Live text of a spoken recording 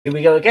Here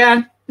we go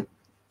again.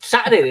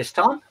 Saturday this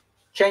time,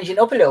 changing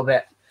up a little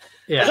bit.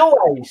 Yeah. As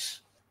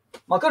always,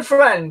 my good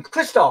friend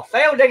krzysztof,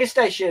 Ale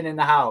Degustation in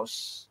the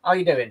house. How are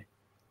you doing?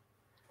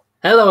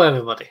 Hello,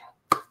 everybody.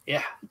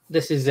 Yeah,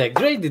 this is a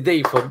great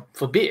day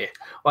for beer.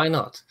 Why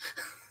not?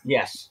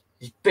 Yes,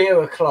 it's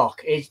beer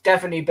o'clock. It's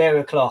definitely beer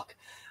o'clock.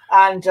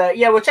 And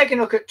yeah, we're taking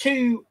a look at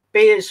two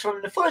beers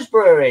from the Fuzz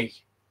Brewery,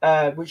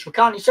 which were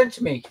kindly sent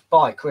to me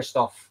by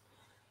krzysztof.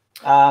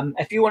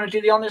 If you want to do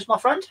the honors, my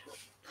friend.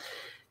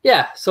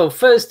 Yeah, so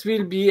first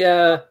will be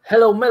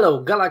Hello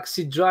Mellow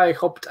Galaxy Dry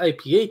Hopped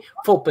IPA,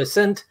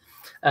 4%,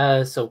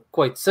 so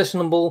quite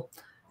sessionable.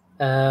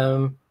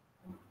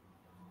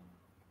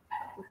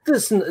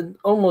 There's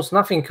almost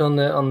nothing on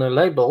the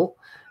label,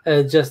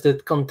 just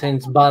that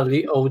contains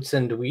barley, oats,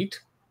 and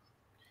wheat.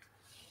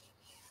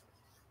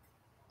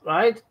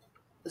 Right?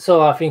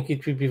 So I think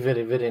it will be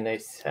very, very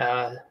nice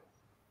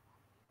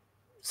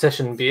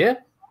session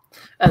beer.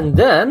 And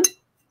then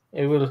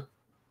it will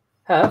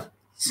have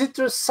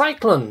Citrus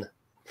Cyclone,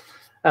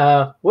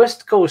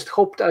 West Coast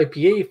Hopped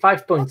IPA,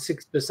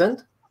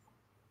 5.6%.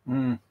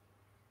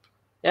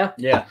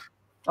 Yeah.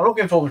 I'm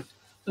looking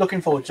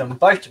forward to them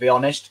both, to be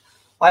honest.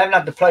 I haven't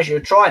had the pleasure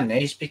of trying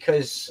these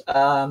because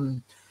I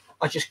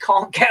just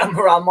can't get them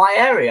around my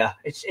area.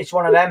 It's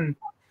one of them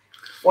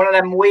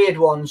weird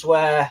ones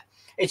where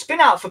it's been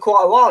out for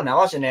quite a while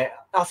now, hasn't it?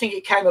 I think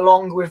it came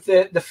along with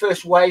the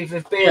first wave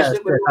of beers.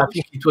 Yes, I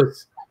think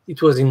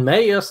it was in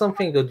May or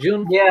something, or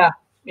June.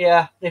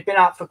 Yeah, they've been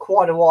out for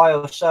quite a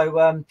while.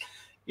 So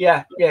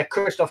yeah,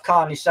 krzysztof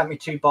kindly sent me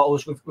 2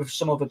 bottles with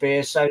some other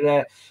beers, so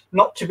they're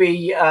not to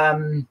be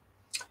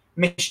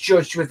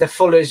misjudged with the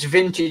Fuller's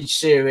Vintage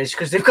series,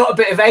 because they've got a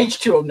bit of age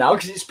to them now,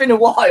 because it's been a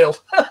while.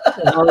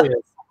 Oh,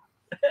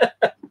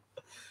 yes.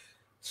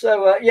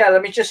 So yeah,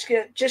 let me just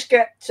get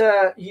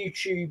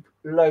YouTube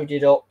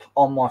loaded up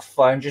on my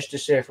phone just to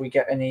see if we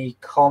get any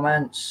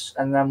comments,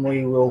 and then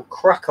we will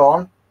crack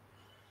on.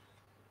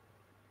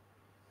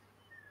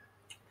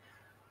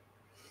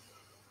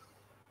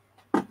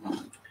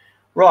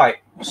 Right,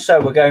 so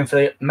we're going for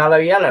the Mellow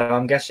Yellow,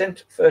 I'm guessing.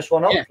 First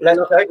one up. Yeah, Let's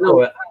go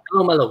for it.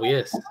 Hello Mellow,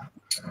 yes.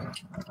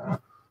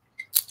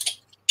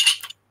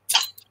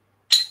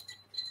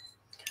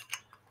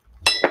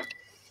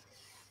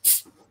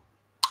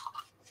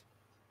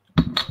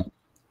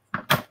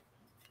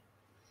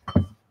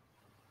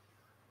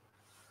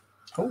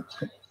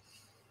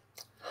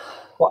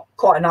 Oh,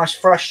 quite a nice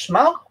fresh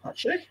smell,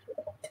 actually.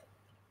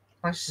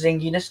 Nice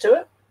zinginess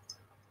to it.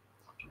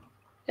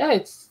 Yeah,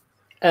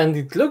 and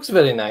it looks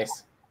very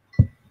nice.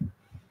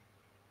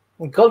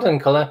 Golden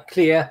color,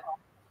 clear,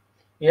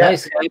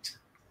 nice white,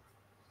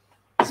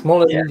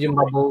 smaller medium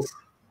bubbles.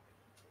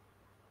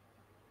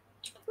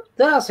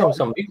 There are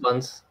some big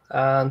ones,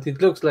 and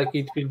it looks like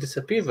it will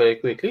disappear very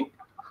quickly.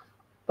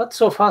 But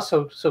so far,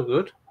 so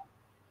good.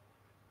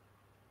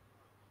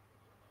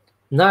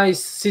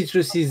 Nice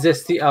citrusy,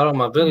 zesty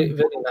aroma, very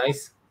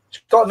nice.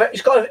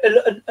 It's got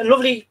a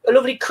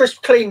lovely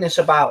crisp cleanness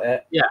about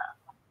it. Yeah,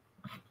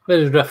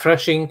 very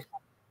refreshing.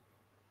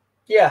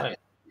 Yeah. Right.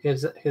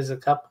 Here's a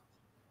cup.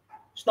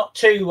 It's not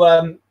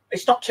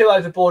too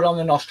overboard on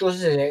the nostrils,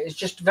 is it? It's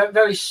just very,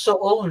 very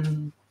subtle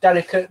and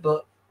delicate,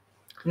 but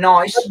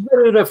nice. But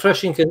very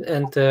refreshing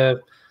and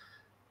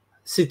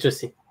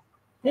citrusy.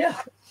 Yeah.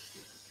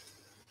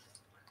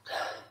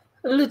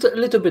 A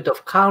little bit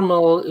of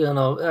caramel,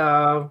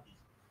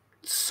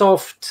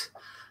 soft,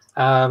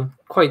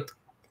 quite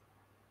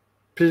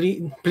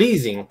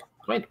pleasing,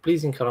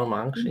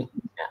 aroma actually.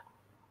 Yeah.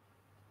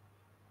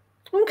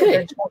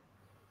 Okay,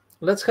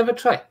 let's have a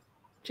try.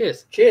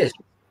 Cheers. Cheers.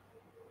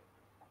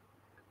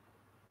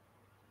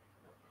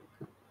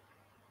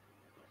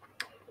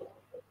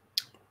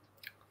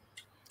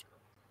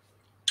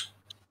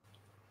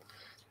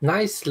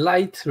 Nice,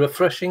 light,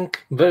 refreshing,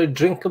 very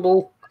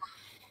drinkable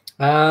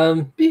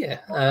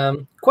beer.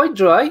 Quite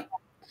dry.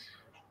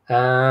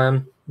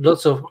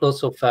 Lots of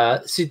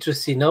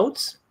citrusy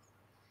notes.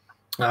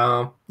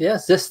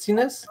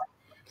 Zestiness,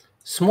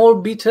 small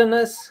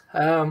bitterness.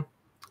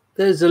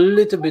 There's a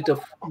little bit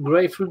of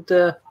grapefruit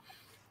there.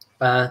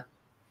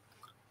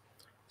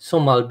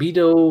 Some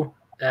albedo,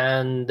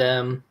 and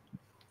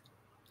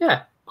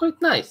yeah,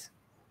 quite nice.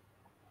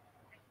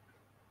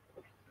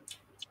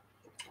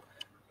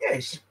 Yeah,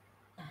 it's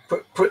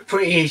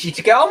pretty easy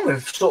to get on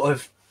with, sort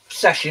of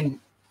session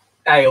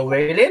ale,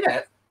 really, isn't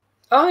it?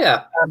 Oh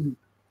yeah.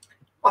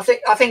 I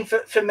think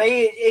for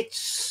me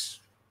it's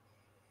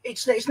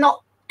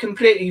not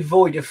completely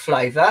void of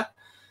flavour.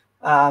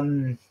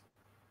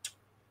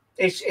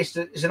 It's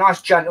a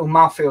nice gentle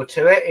mouthfeel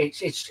to it.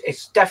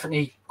 It's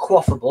definitely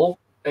quaffable.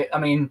 I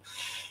mean,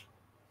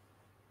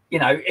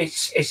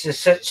 it's a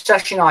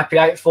session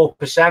IPA at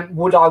 4%.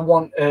 Would I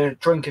want to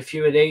drink a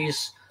few of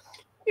these?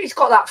 It's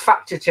got that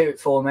factor to it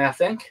for me, I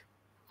think.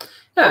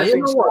 Yeah, you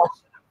know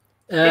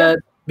what?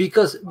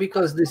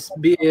 Because this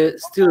beer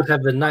still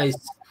have a nice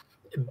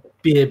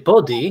beer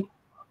body,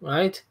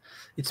 right?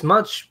 It's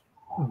much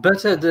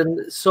better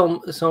than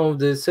some of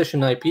the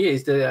session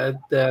IPAs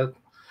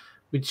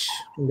which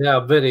they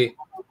are very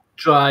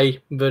dry,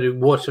 very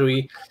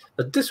watery.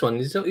 But this one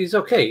is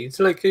okay. It's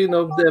like, you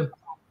know, the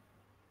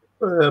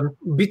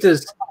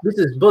bitters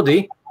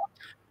body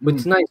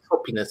with nice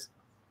hoppiness.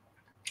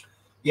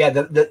 Yeah,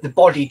 the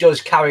body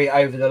does carry it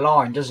over the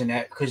line, doesn't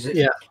it? Because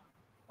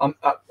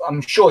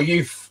I'm sure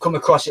you've come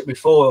across it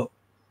before.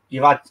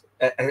 You've had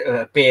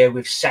a beer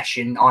with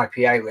Session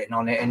IPA written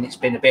on it, and it's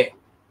been a bit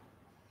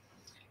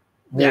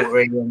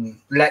watery and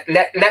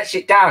lets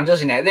it down,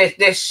 doesn't it?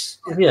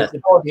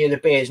 The body of the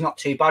beer is not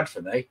too bad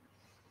for me.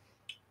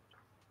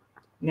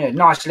 Yeah,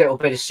 nice little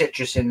bit of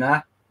citrus in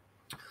there.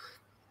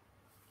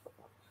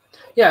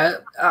 Yeah,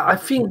 I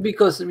think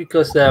because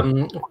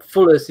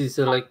Fuller's is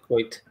like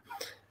quite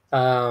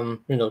you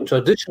know,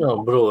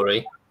 traditional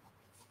brewery.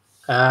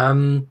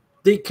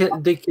 They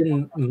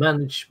can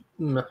manage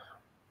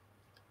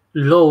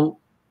low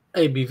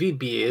ABV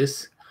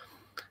beers.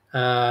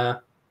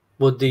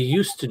 What they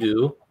used to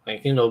do,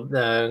 like, you know,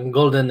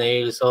 golden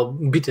ales or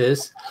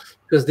bitters,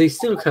 because they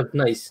still have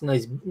nice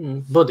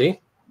body.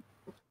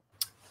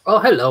 Oh,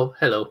 hello,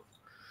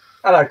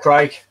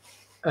 Craig.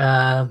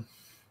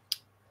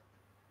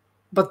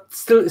 But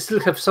still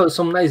have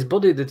some nice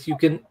body that you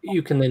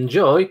can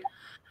enjoy,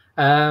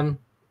 and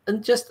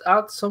just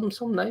add some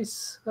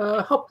nice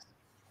hops.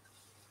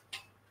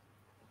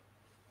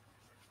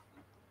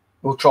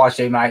 We'll try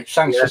to, mate.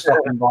 Thanks for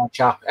stopping by,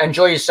 chap.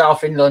 Enjoy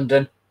yourself in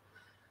London.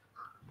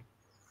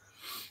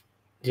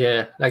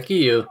 Yeah, like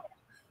you.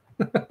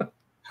 Yeah,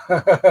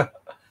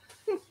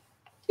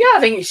 I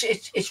think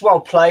it's well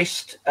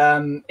placed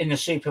in the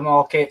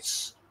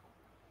supermarkets.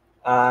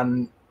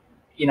 You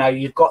know,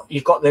 you've got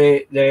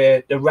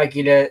the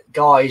regular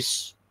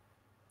guys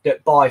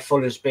that buy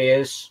Fuller's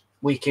beers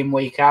week in,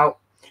 week out.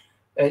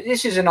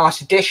 This is a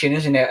nice addition,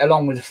 isn't it?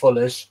 Along with the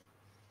Fuller's.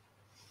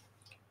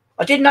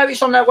 I did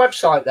notice on their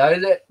website though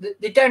that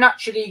they don't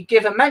actually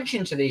give a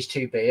mention to these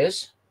two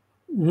beers.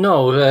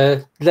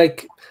 No,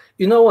 like,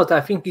 you know what?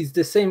 I think it's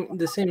the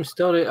same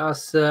story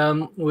as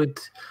with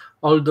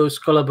all those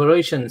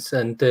collaborations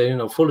and you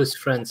know, Fuller's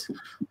friends.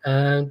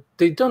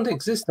 They don't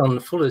exist on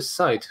Fuller's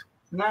site.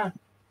 No.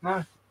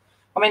 I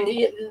mean,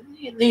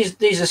 these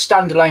are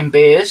standalone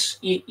beers.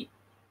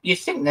 You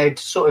think they'd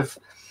sort of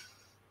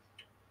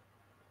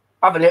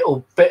have a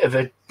little bit of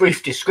a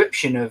brief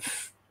description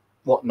of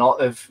whatnot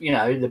of, you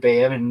know, the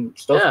beer and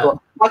stuff, but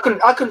I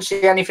couldn't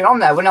see anything on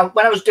there when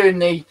I was doing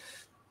the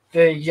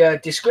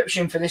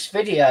description for this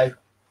video,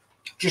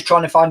 just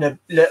trying to find a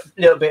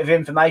little bit of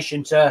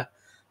information to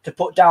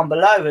put down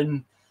below,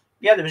 and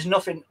yeah, there was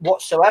nothing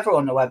whatsoever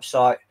on the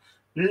website.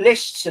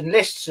 Lists and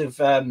lists of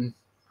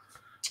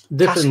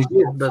different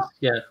beers, but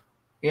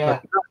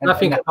but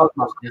nothing about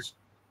this.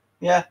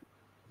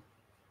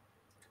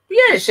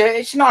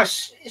 It's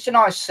nice. It's a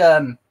nice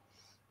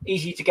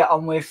easy to get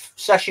on with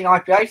session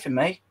IPA for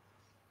me.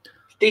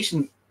 It's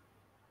decent.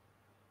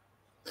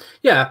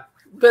 Yeah,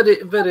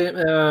 very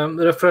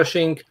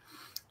refreshing,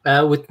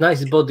 with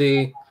nice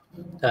body,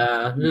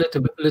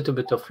 little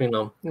bit of, you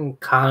know,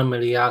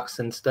 caramely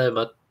accents there,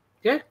 but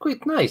yeah,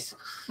 quite nice.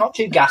 Not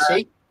too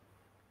gassy.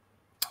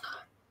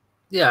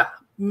 Yeah,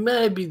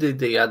 maybe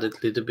they added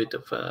a little bit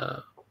of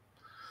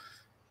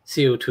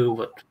CO2,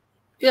 but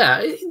yeah,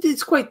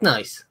 it's quite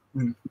nice.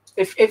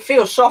 It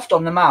feels soft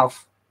on the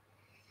mouth.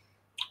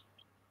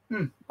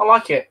 I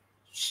like it.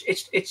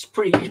 It's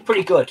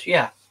pretty good.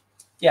 Yeah.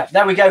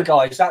 There we go,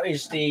 guys. That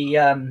is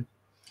the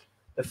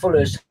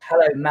Fuller's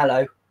Hello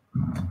Mellow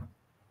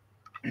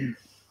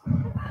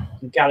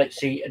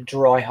Galaxy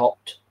Dry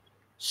Hopped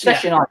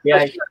Session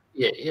IPA.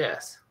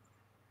 Yes.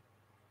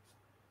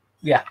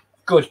 Yeah.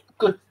 Good.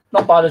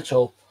 Not bad at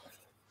all.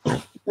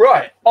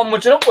 Right.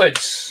 Onwards and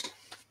upwards.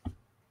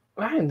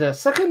 Right. The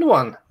second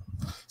one,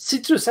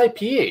 Citrus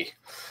IPA.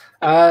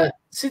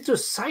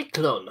 Citrus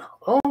Cyclone.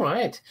 All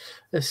right.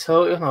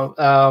 So, you know,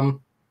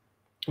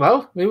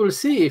 well, we will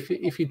see if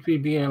it will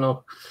be, you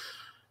know,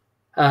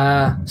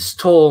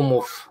 storm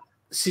of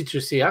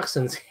citrusy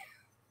accents.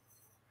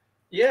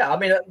 Yeah, I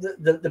mean,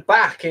 the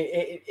back,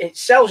 it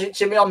sells it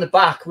to me on the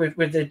back with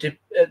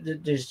the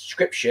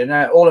description.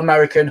 All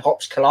American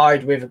hops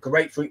collide with a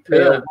grapefruit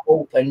peel,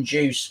 pulp, and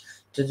juice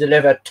to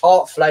deliver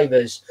tart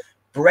flavours.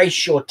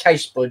 Brace your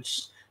taste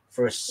buds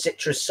for a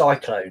citrus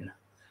cyclone.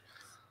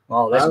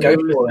 Well, let's go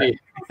for it.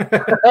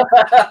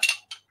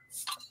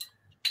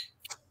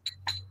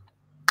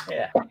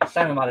 Yeah,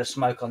 same amount of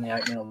smoke on the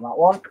opening on that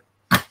one.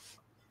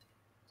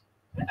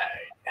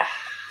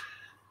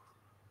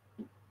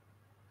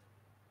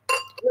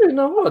 You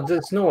know what?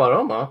 There's no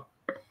aroma.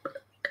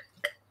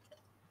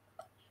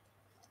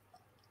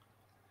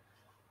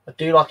 I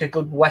do like a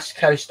good West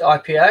Coast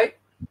IPA.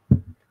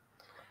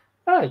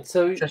 Right,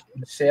 so just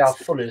to see how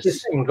full it is.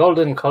 It's in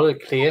golden color,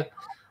 clear.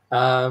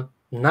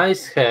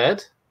 Nice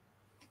head.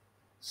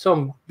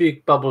 Some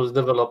big bubbles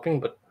developing,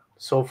 but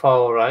so far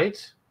all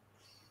right.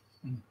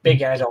 Big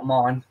head on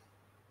mine.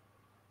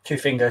 2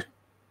 finger.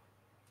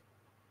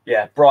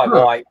 Yeah, bright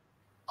white,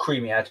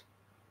 creamy head.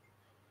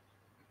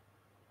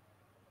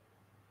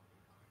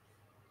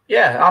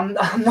 Yeah, I'm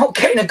not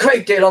getting a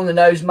great deal on the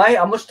nose, mate,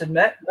 I must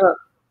admit.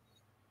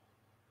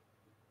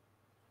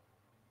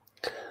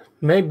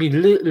 maybe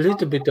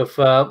little bit of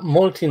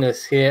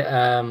maltiness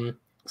here,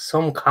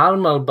 some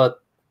caramel,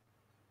 but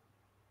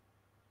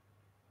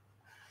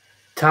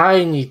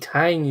tiny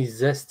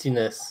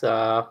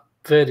zestiness.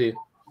 Very.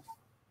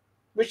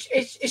 Which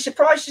it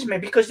surprises me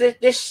because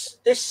this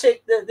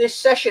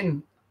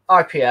session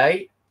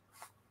IPA,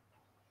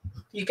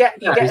 you get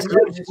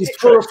it's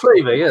full of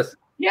flavor. Yes.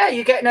 Yeah,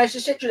 you get nose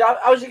of citrus.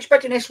 I was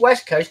expecting this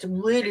West Coast to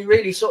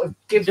really sort of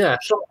give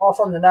something off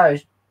on the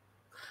nose.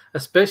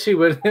 Especially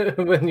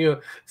when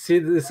you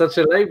see such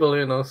a label,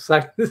 you know,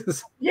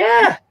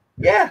 yeah,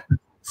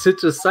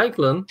 citrus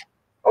cyclone.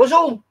 I was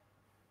all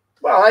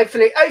well.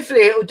 Hopefully,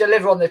 it will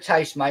deliver on the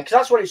taste, mate, because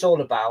that's what it's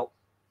all about.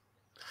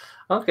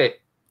 Okay,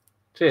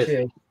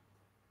 cheers.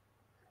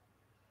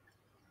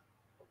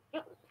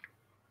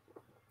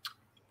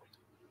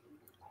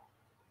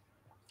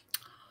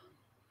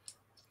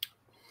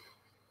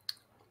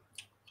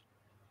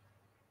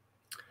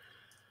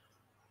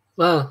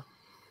 Well,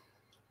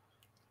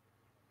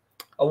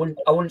 I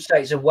wouldn't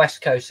say it's a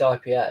West Coast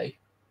IPA.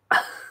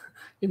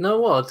 You know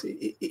what?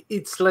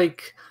 It's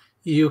like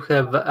you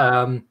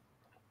have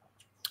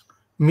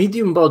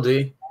medium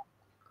body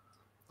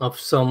of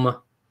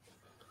some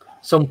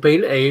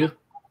pale ale,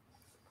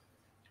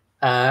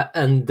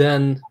 and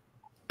then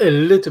a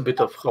little bit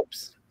of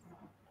hops,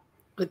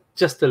 but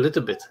just a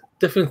little bit.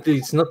 Definitely,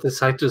 it's not a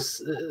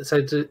citrus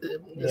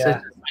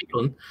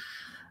cyclone.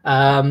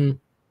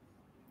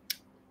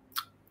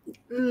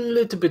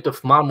 Little bit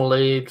of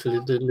marmalade,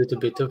 little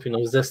bit of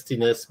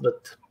zestiness,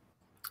 but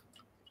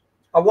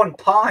I want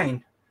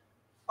pine.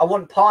 I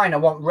want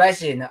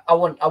resin. I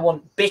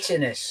want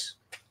bitterness,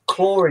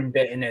 chlorine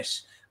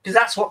bitterness, because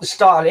that's what the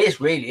style is,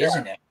 really,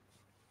 isn't it?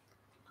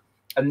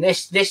 And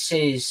this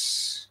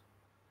is,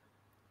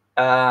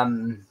 I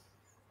mean,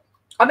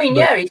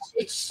 yeah,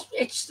 it's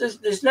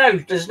there's no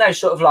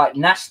sort of like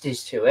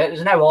nasties to it.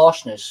 There's no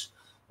harshness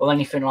or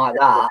anything like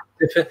that.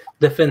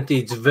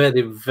 Definitely, it's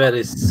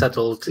very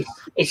settled.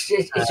 It's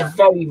a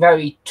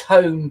very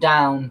toned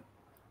down.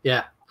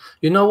 Yeah,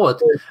 you know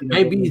what?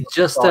 Maybe it's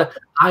just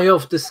eye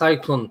of the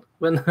cyclone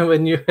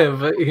when you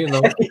have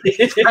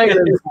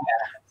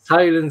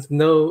silence,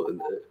 no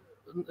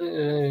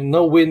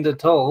wind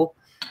at all.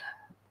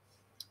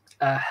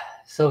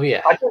 So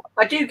yeah,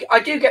 I do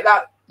get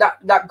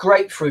that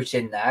grapefruit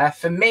in there.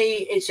 For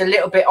me, it's a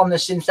little bit on the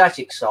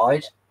synthetic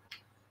side.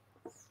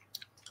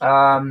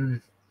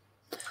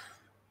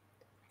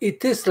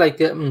 It is like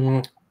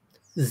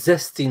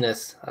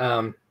zestiness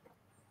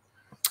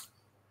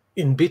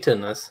in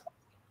bitterness,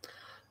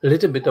 a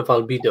little bit of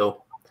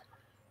albedo,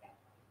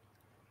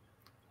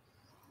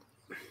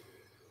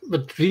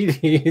 but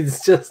really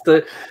it's just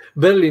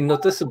barely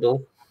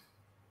noticeable.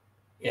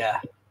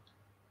 Yeah.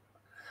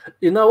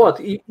 You know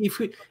what? If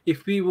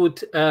we would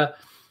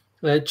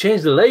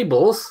change the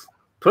labels,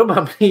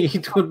 probably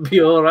it would be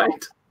all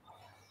right,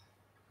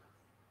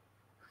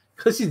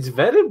 because it's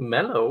very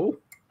mellow.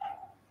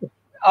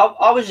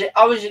 I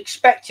was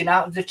expecting,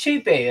 out of the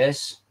two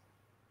beers,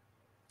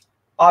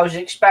 I was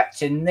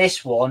expecting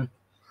this one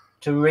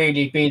to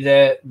really be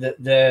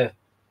the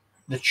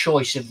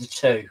choice of the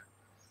two.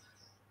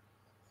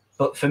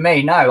 But for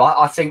me, no.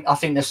 I think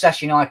the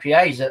session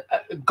IPAs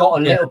got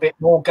a little bit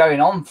more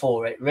going on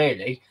for it,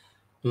 really.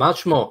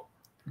 Much more.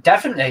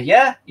 Definitely,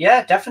 yeah,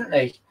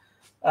 definitely.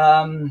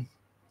 I'm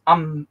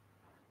a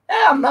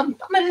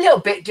little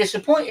bit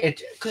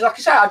disappointed because, like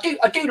I say,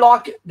 I do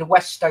like the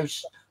West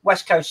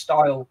Coast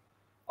style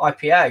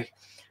IPA,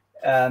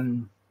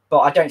 but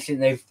I don't think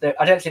they've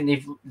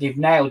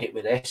nailed it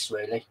with this,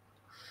 really.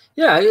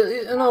 Yeah,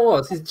 you know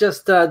what? It's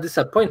just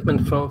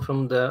disappointment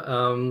from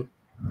the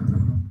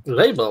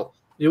label.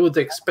 You would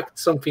expect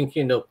something,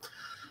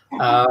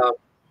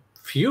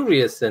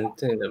 furious and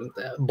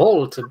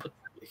bold, but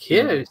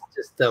here it's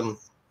just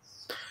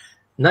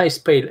nice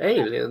pale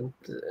ale and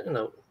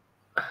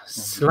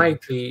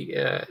slightly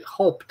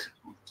hopped.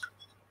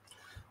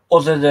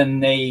 Other than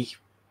the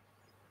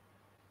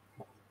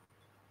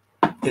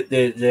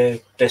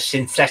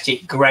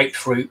synthetic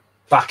grapefruit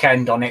back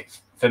end on it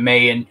for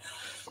me, and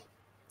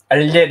a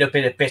little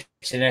bit of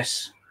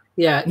bitterness.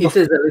 Yeah, it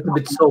is a little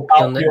bit soapy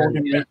on the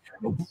end.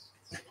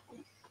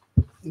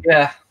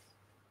 Yeah.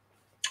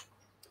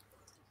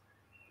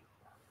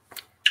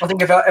 I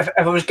think if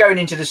I was going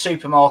into the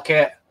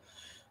supermarket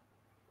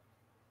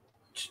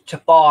to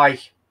buy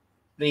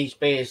these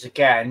beers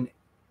again,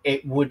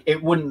 it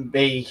wouldn't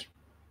be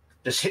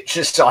the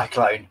Citrus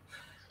Cyclone.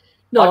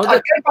 No,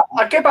 I'd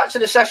go back to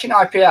the Session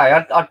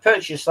IPA. I'd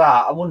purchase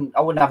that. I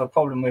wouldn't have a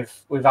problem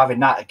with having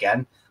that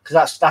again,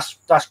 because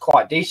that's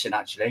quite decent,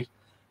 actually.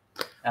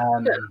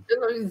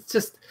 It's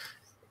just,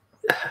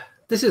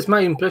 this is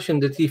my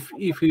impression that if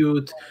you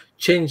would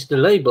change the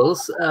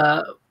labels,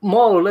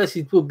 more or less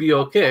it would be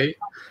okay,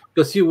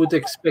 because you would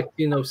expect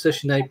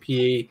Session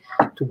IPA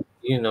to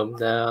be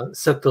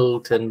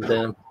settled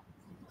and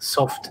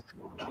soft,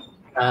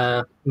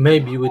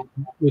 maybe with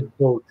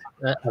both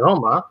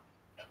aroma.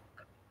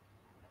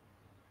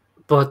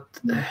 But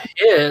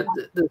here,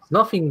 there's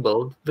nothing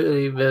bold.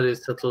 Very, very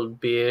subtle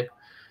beer.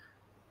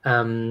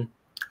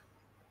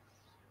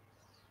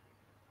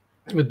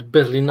 with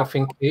barely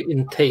nothing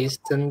in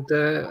taste and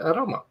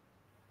aroma.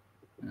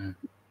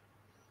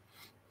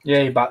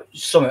 Yeah, you about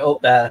sum it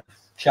up there,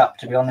 chap.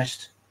 To be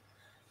honest,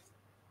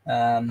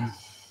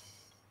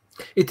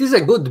 it is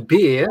a good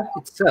beer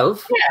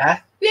itself.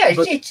 Yeah,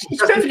 it's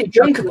perfectly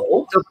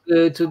drinkable.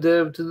 To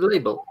the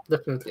label,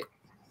 definitely.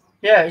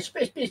 Yeah, it's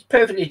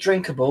perfectly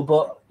drinkable,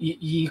 but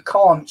you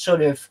can't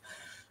sort of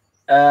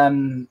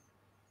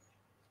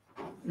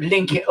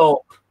link it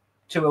up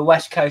to a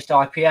West Coast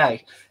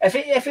IPA. If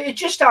it had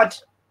just had,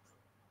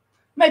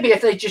 maybe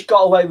if they just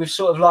got away with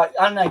sort of like,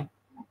 I don't know,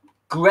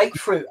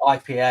 grapefruit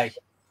IPA,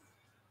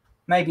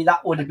 maybe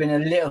that would have been a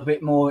little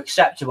bit more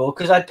acceptable,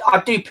 because I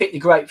do pick the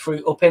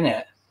grapefruit up in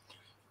it.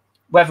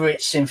 Whether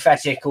it's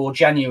synthetic or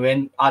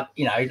genuine,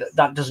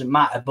 that doesn't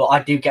matter, but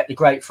I do get the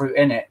grapefruit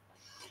in it.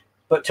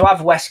 But to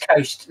have West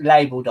Coast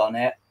labelled on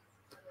it,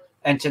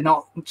 and to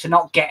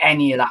not get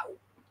any of that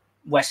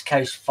West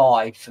Coast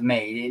vibe, for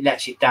me, it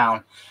lets it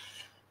down.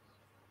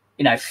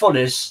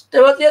 Fuller's, they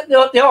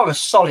are a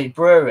solid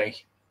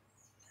brewery.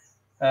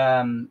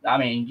 I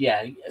mean,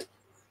 yeah,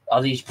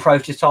 are these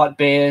prototype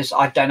beers?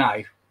 I don't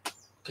know.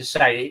 To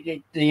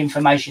say the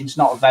information's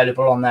not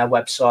available on their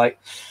website.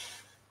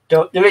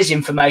 There is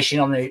information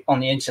on the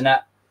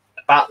internet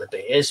about the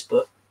beers,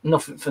 but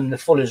nothing from the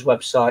Fuller's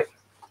website.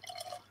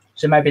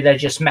 So maybe they're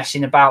just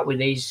messing about with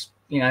these,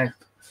 I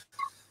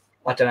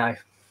don't know.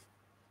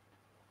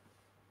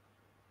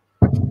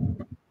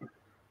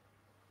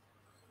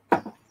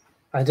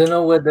 I don't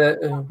know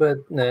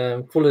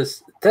where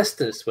Fuller's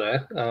testers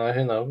were.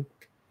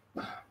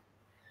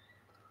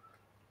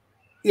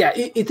 Yeah,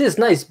 it is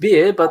nice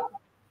beer, but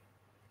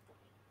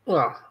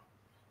well,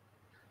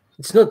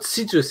 it's not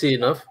citrusy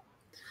enough,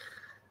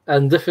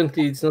 and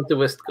definitely it's not the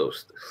West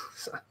Coast.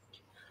 So.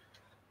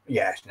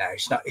 Yeah, no,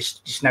 it's not.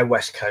 It's no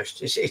West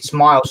Coast. It's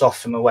miles off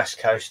from the West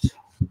Coast.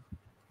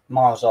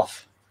 Miles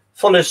off.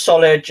 Fuller's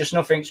solid, just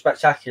nothing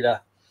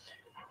spectacular.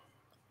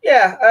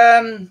 Yeah,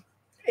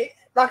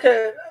 like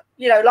a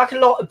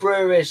lot of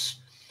breweries.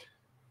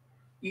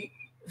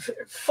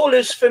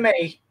 Fuller's for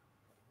me,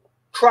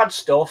 trad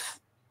stuff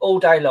all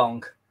day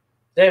long.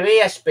 Their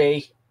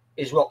ESB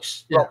is rock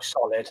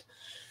solid.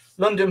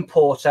 London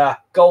Porter,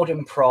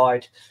 Golden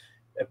Pride,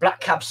 Black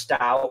Cab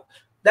Stout.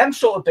 Them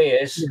sort of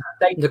beers,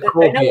 they know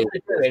what they're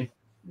doing.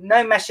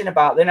 No messing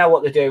about. They know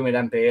what they're doing with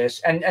them beers.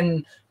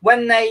 And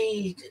when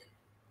they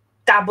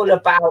dabble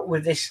about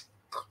with this,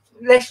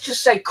 let's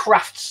just say,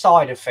 craft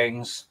side of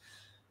things,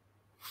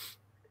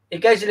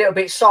 it goes a little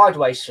bit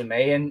sideways for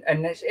me. And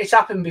it's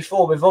happened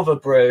before with other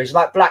breweries,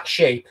 like Black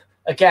Sheep.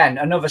 Again,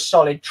 another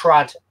solid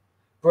trad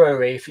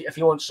brewery. If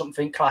you want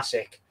something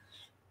classic,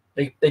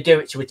 they do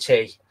it to a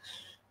T.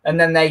 And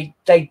then they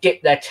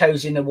dip their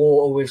toes in the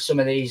water with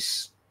some of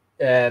these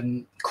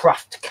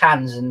craft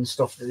cans and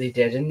stuff that they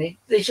did, and they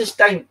just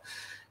don't.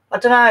 I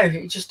don't know.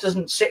 It just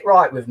doesn't sit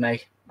right with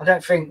me. I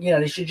don't think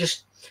they should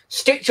just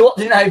stick to what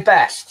they know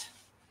best.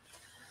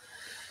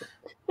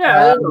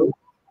 Yeah,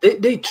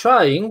 they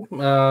trying.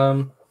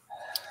 So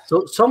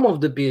some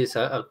of the beers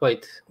are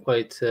quite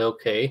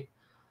okay.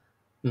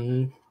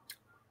 You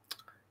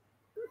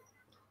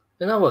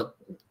know what?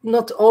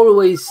 Not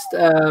always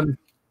the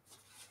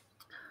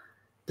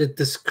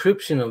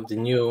description of the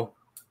new,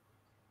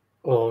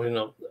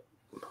 or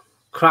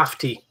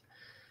crafty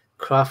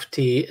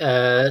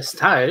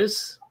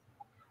styles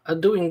are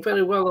doing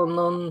very well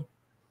on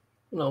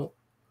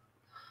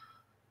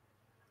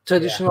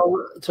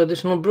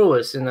traditional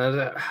brewers.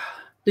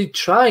 They're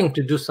trying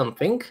to do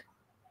something.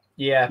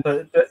 Yeah,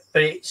 but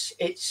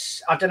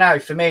it's I don't know.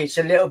 For me, it's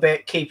a little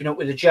bit keeping up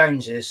with the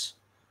Joneses.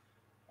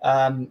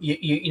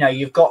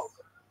 You've got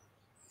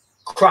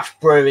craft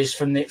breweries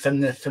from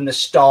the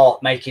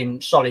start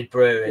making solid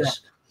breweries,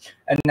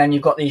 and then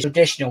you've got these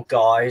traditional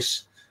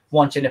guys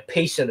wanting a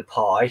piece of the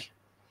pie.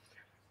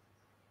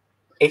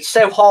 It's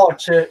so hard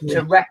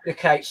to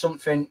replicate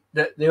something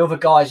that the other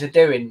guys are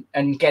doing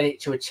and get it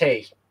to a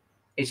T.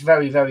 It's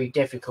very, very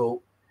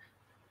difficult.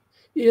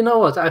 You know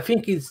what? I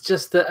think it's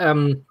just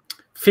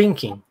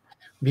thinking,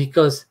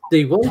 because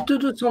they want to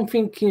do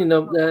something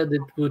that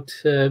would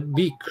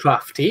be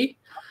crafty,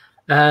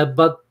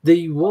 but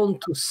they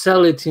want to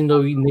sell it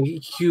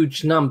in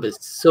huge numbers.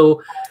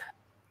 So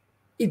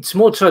it's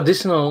more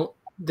traditional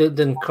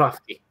than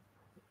crafty,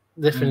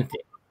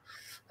 definitely.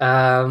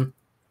 Yeah.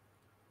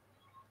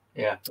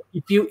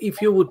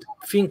 If you would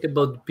think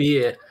about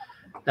beer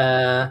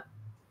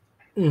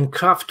in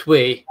craft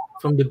way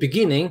from the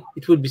beginning,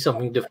 it would be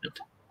something different.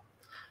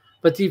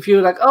 But if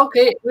you're like,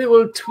 okay, we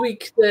will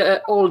tweak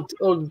the old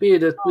beer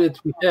that we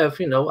have,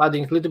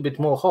 adding a little bit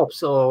more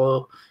hops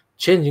or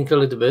changing a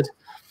little bit,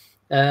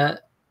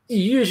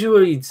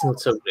 usually it's not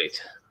so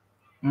great.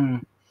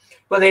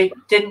 Well, they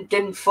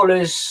didn't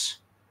Fuller's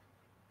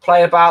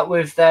play about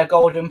with their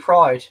Golden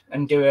Pride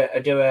and do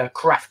a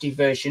crafty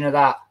version of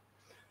that.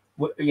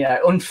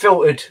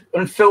 Unfiltered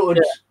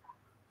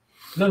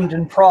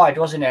London Pride,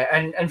 wasn't it?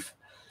 And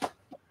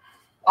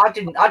I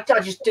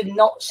just did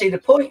not see the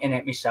point in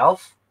it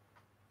myself.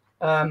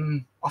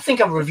 I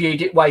think I've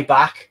reviewed it way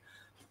back,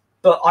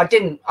 but I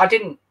didn't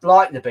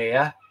like the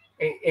beer.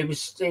 it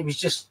was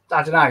just,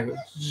 I don't know,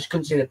 just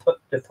couldn't see the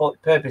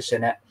purpose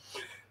in it.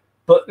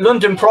 But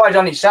London Pride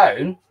on its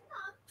own,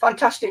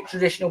 fantastic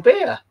traditional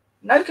beer.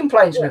 No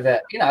complaints with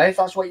it. You know, if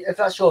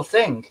that's your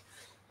thing.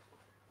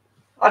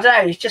 I don't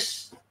know. It's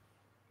just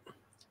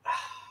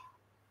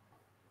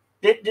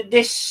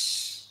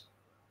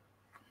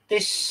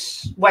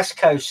this West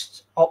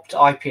Coast Opt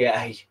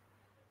IPA.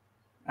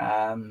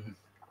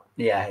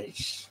 Yeah,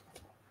 it's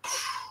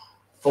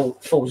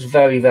falls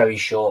very, very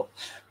short.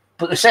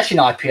 But the Session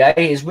IPA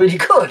is really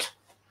good.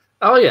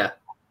 Oh yeah,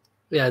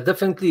 yeah,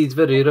 definitely. It's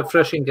very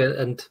refreshing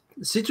and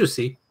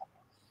citrusy.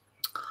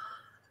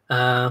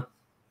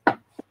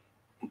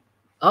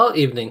 Oh,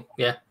 evening,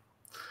 yeah.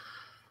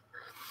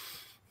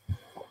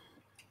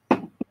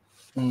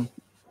 I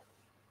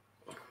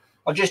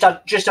just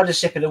had a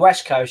sip of the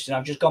West Coast, and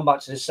I've just gone back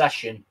to the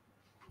Session,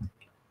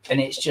 and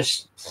it's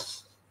just,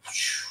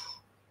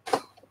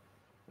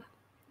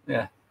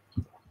 yeah.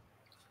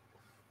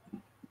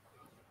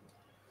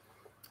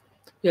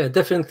 Yeah,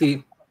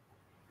 definitely.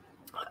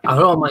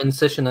 Aroma in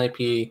Session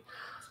IPA,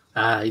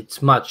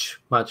 it's much,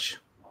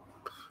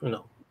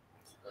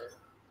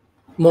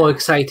 more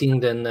exciting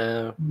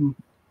than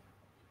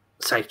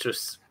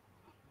citrus,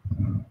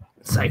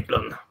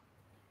 Cyclone,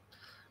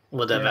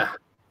 whatever. Yeah.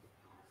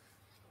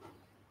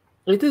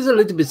 It is a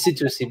little bit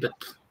citrusy, but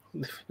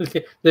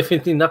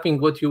definitely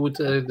nothing what you would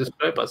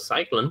describe as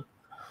Cyclone.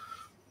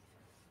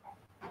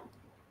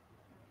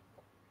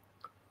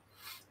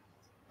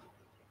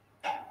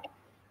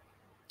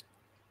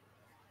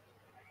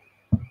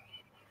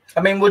 I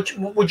mean,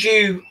 would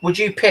you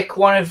pick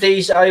one of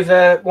these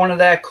over one of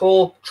their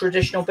core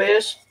traditional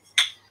beers?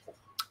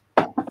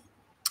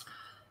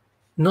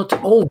 Not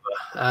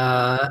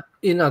over.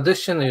 In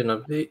addition,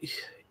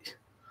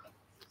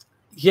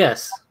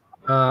 yes.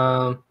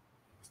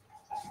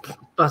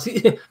 But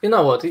you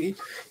know what?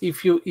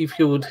 If you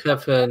would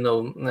have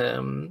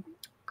to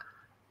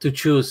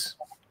choose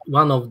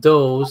one of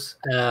those,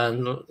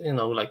 and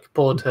like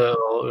porter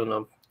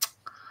or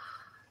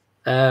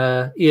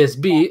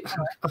ESB,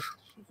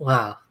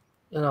 well,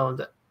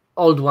 the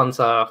old ones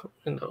are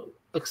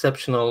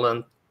exceptional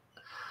and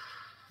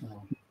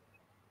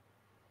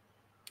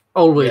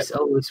always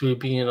will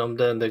be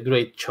the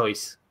great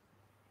choice.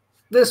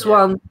 This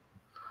one,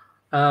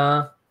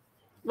 well,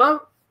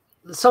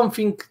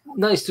 something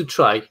nice to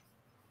try.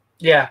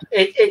 Yeah,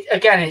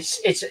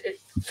 it's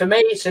for me,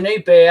 it's a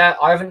new beer.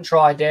 I haven't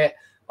tried it.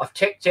 I've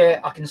ticked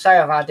it. I can say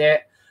I've had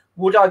it.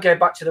 Would I go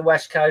back to the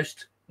West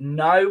Coast?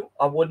 No,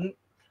 I wouldn't.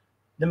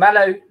 The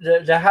mellow,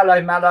 the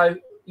Hello Mellow,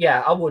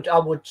 yeah, I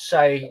would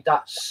say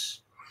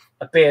that's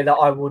a beer that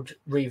I would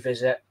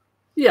revisit.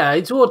 Yeah,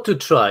 it's worth to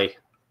try.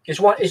 It's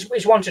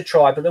one to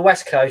try, but the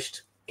West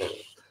Coast,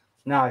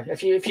 no.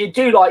 If you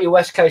do like your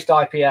West Coast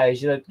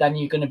IPAs, then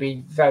you're going to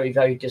be very,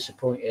 very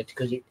disappointed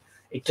because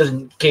it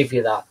doesn't give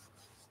you that.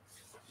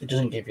 It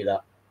doesn't give you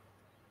that.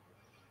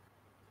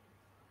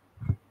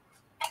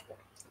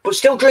 But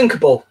still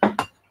drinkable.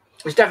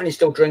 It's definitely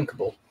still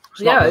drinkable.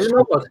 Yeah, you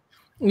know what?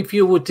 If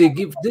you would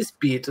give this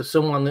beer to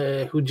someone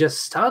who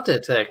just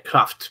started a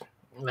craft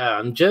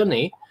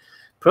journey,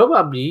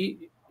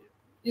 probably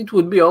it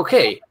would be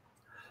okay.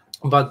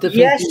 But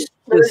yes,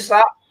 there is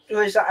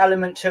that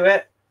element to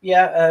it.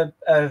 Yeah,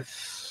 I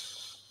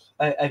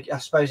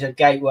suppose a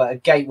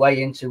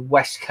gateway into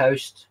West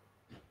Coast.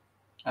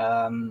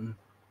 Yeah,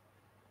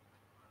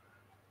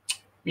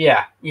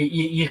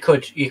 you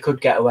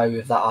could get away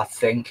with that, I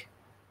think.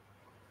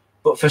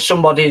 But for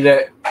somebody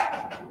that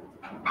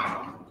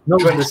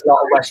drinks a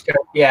lot of West Coast,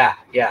 yeah,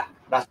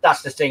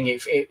 that's the thing.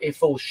 It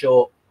falls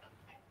short.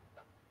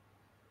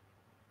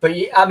 But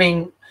I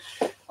mean,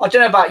 I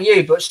don't know about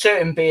you, but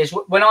certain beers,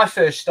 when I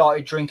first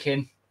started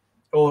drinking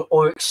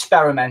or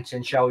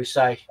experimenting, shall we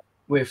say,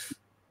 with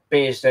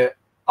beers that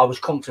I was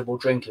comfortable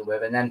drinking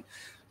with, and then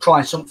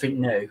trying something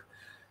new,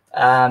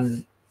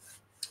 and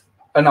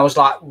I was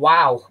like,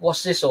 wow,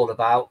 what's this all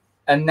about?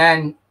 And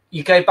then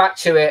you go back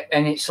to it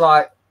and it's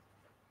like,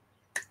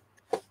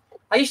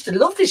 I used to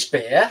love this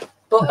beer,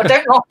 but I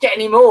don't like it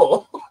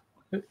anymore.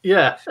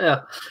 Yeah.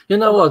 You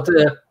know what?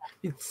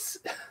 It's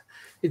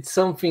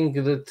something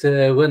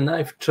that when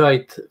I've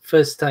tried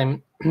first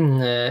time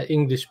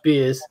English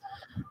beers,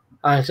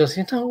 I just,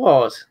 you know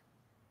what?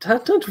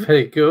 That's not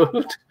very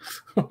good.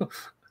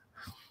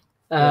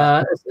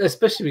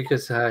 Especially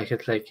because I had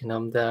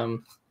the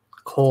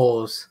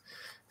cores.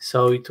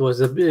 So it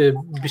was a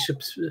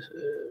bishop's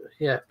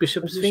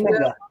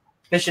finger.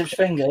 Bishop's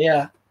finger,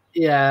 yeah.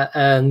 Yeah,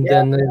 and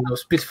then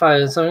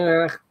Spitfire and something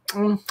like that.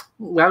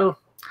 Well,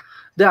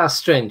 they are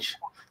strange.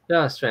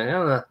 I don't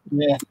know.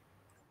 Yeah.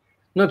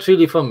 Not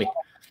really for me.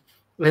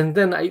 And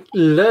then I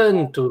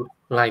learned to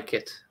like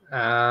it.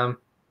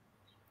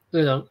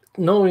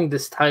 Knowing the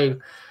style,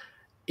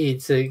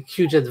 it's a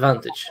huge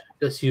advantage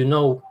because you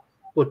know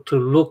what to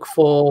look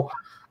for.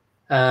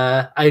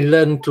 I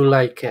learned to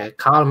like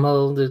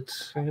caramel that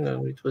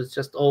it was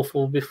just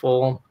awful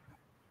before.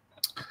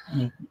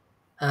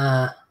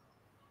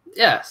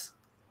 Yes,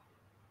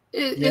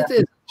 it is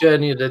a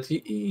journey that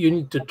you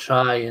need to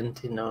try and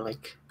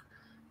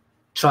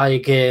try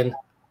again,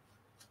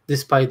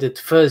 despite that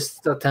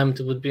first attempt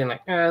would be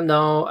like,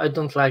 no, I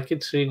don't like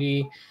it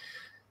really.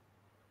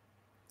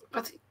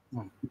 But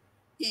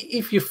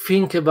if you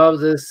think about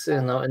this,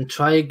 and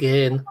try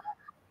again,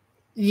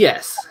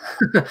 yes,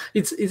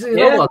 it's you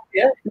know what,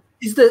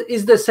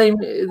 it's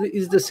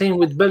the same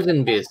with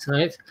Belgian beers,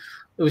 right?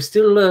 We're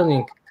still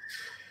learning.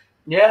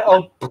 Yeah.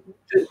 Oh,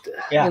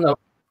 yeah.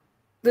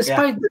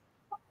 Despite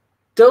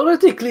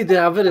theoretically they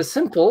are very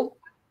simple,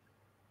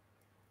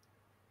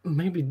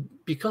 maybe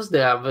because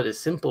they are very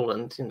simple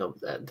and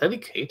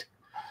delicate,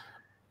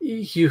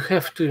 you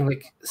have to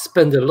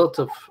spend a lot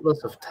of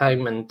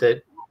time and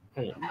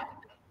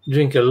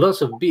drink a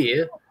lot of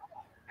beer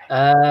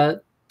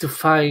to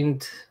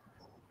find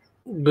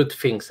good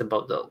things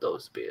about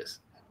those beers.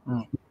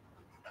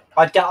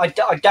 I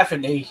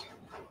definitely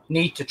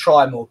need to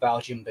try more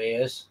Belgian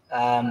beers.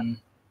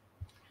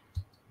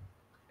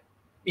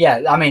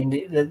 Yeah, I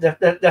mean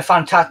they're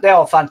fantastic. They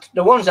are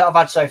the ones that I've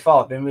had so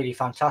far have been really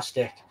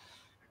fantastic.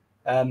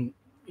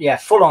 Yeah,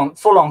 full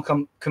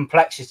on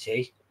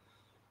complexity.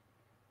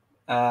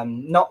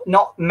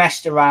 Not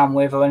messed around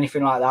with or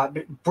anything like that,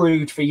 but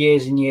brewed for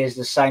years and years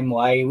the same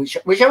way, which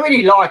I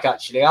really like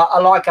actually. I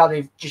like how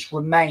they've just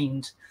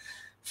remained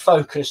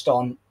focused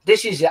on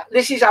this is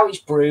how it's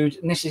brewed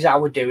and this is how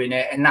we're doing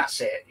it, and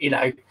that's it,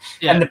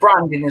 and the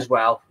branding as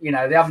well. They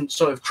haven't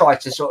sort of tried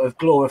to sort of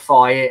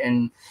glorify it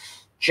and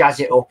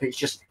jazz it up.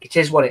 It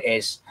is what it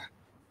is,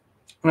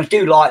 and I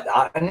do like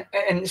that. And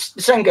the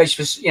same goes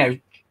for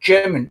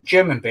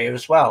German beer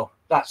as well.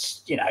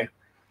 That's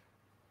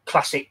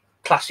classic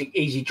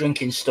easy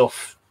drinking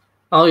stuff.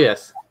 Oh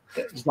yes,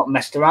 it's not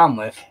messed around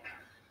with.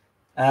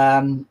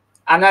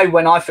 I know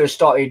when I first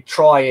started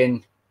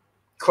trying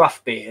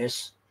craft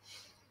beers,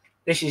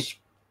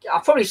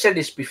 I've probably said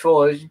this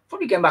before,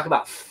 probably going back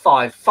about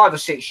five or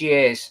 6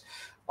 years,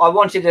 I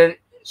wanted to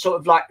sort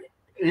of like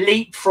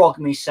leapfrog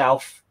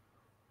myself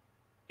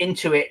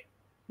into it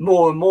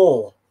more and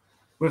more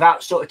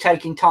without sort of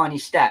taking tiny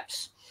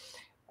steps.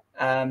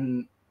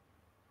 And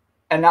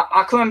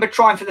I can remember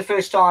trying for the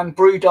first time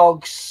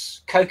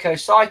Brewdog's Cocoa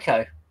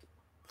Psycho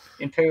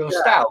Imperial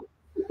Stout.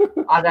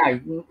 I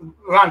don't know,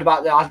 around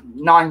about the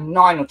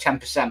 9 or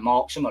 10%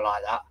 mark, something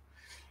like that.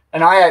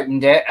 And I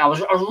opened it, and I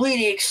was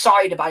really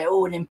excited about it.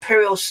 Oh, an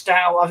Imperial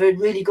Stout. I've heard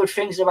really good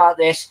things about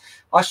this.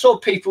 I saw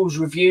people's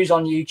reviews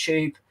on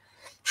YouTube,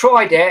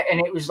 tried it,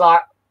 and it was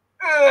like,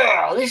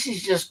 this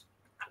is just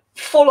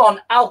full-on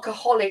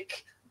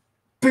alcoholic,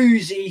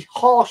 boozy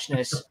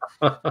harshness.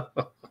 I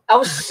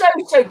was so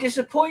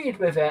disappointed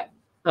with it.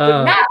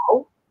 But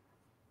now,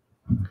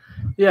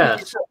 you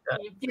have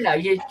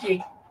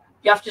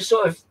to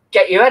sort of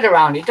get your head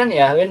around it, don't you?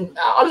 And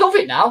I love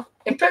it now.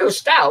 Imperial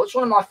Stout, it's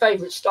one of my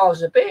favourite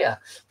styles of beer.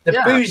 The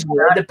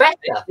boozier, the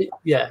better.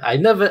 Yeah, I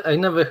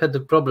never had a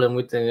problem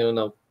with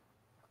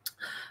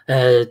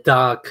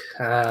dark,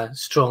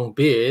 strong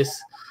beers,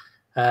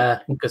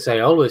 because I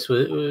always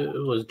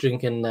was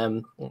drinking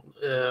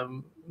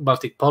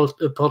Baltic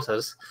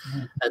porters,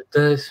 and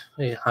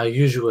are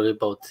usually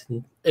about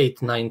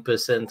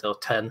 8-9% or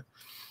 10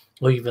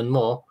 or even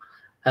more.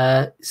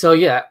 So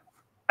yeah,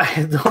 I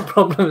had no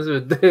problems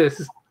with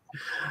this.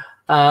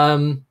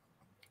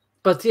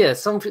 But yeah,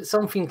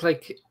 something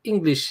like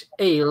English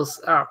ales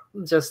are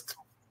just,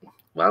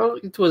 well,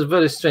 it was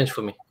very strange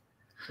for me.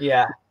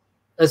 Yeah.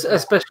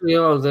 Especially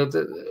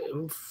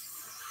the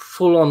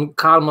full-on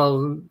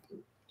caramel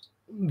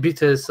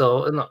bitters.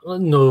 So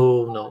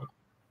no.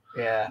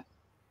 Yeah.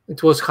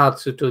 It was hard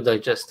to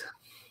digest.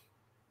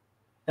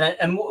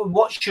 And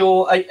what's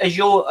has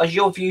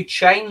your view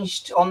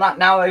changed on that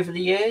now over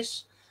the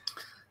years?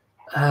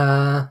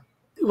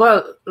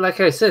 Well, like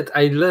I said,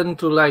 I learned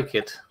to like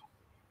it.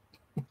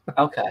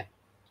 Okay.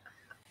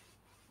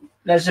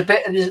 There's a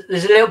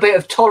little bit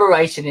of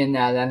tolerating in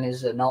there, then,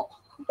 is there not?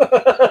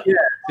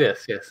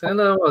 Yes. I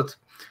know what.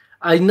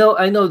 I know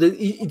that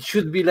it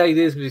should be like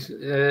this.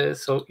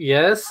 So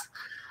yes,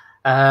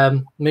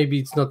 maybe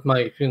it's not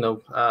my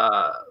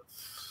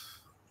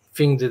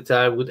thing that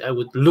I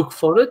would look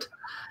for it,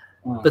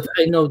 but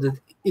I know that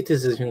it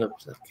is like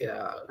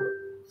a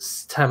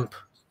stamp.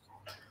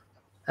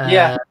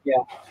 Yeah.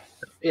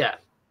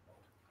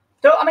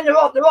 I mean,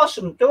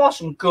 there are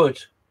some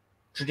good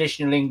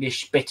traditional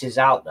English bitters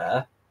out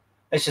there.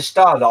 It's a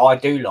style that I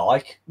do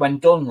like when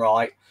done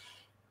right,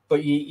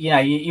 but you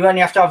only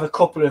have to have a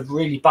couple of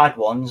really bad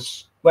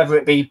ones, whether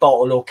it be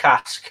bottle or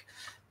cask.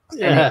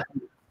 What's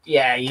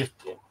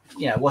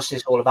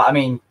this all about? I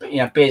mean,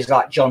 beers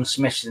like John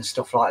Smith's and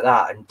stuff like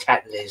that, and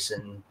Tetley's,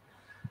 and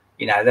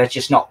they're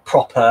just not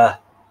proper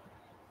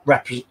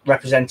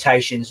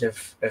representations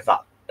of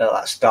that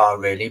style,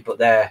 really. But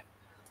they're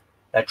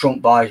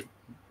drunk by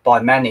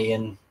many,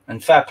 and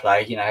fair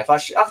play.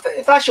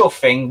 If that's your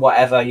thing,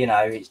 whatever.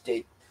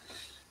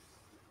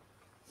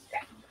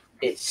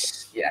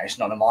 It's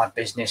none of my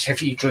business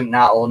if you drink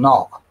that or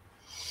not.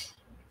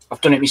 I've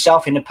done it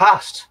myself in the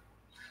past.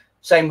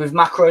 Same with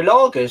macro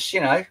lagers,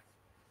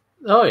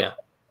 Oh yeah.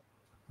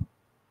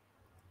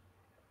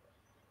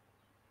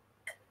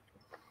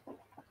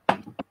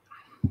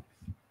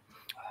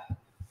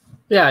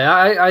 Yeah,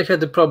 I had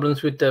the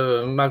problems with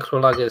the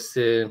macro lagers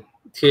here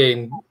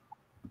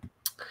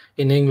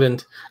in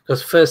England,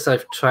 because first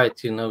I've tried,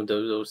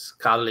 those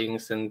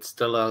Carlings and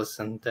Stellas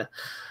and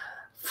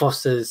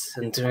Fosters,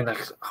 and doing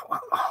like,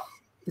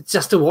 it's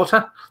just the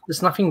water.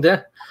 There's nothing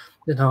there.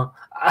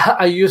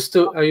 I used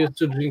to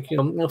drink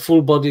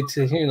full-bodied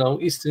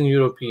Eastern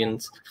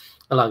Europeans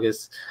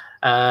lagers.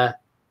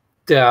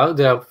 They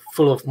are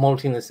full of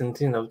maltiness and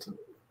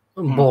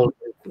bold,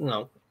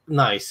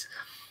 nice.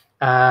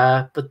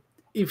 But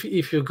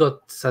if you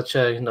got such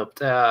a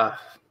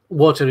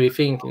watery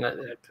thing,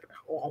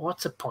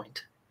 what's the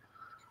point?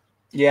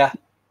 Yeah.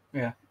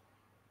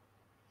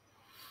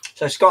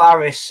 So Scott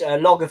Harris,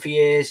 lager for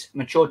years,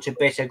 matured to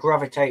bitter,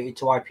 gravitated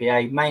to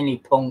IPA, mainly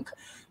punk.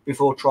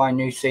 Before trying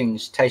new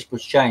things, taste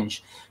buds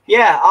change.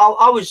 Yeah,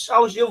 I was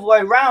the other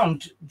way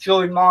around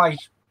during my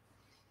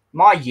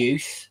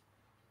youth.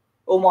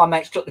 All my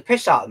mates took the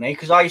piss out of me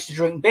because I used to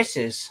drink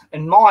bitters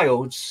and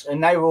milds,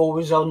 and they were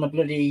always on the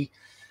bloody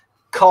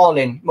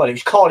Carling. Well, it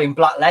was Carling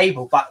Black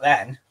Label back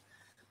then,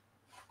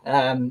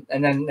 and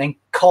then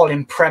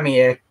Carling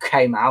Premier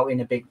came out in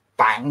a big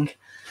bang.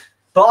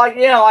 But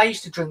I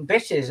used to drink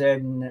bitters,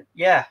 and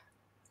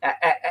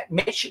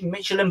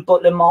Michelin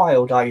Butler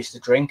Mild I used to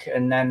drink,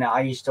 and then I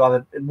used to have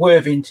a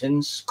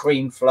Worthington's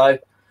Cream Flow,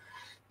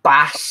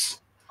 Bass,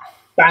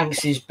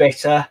 Banks's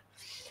Bitter,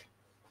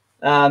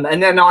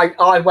 and then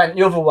I went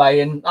the other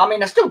way, and I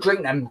mean I still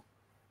drink them,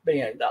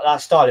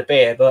 that style of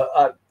beer,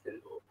 but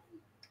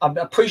I'm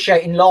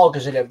appreciating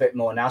lagers a little bit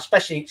more now,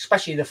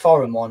 especially the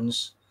foreign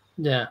ones.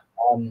 Yeah,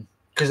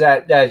 because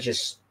they're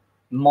just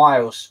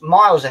miles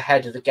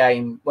ahead of the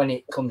game when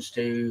it comes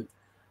to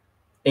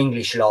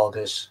English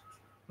lagers.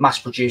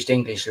 Mass-produced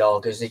English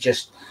lagers,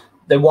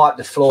 they wipe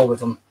the floor with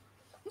them,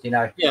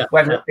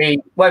 whether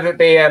it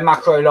be a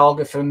macro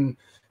lager from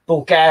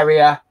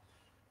Bulgaria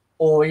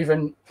or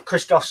even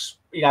krzysztof's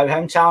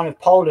hometown of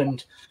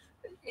Poland.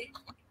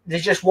 They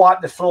just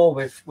wipe the floor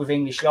with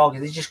English lager.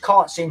 They just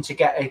can't seem to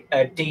get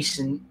a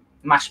decent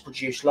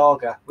mass-produced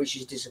lager, which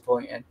is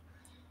disappointing.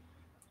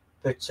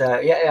 But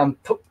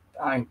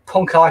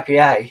punk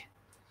IPA,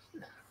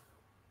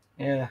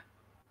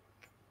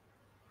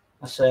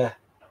 that's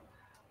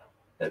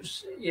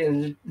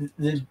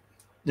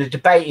the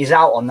debate is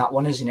out on that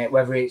one, isn't it?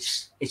 Whether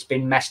it's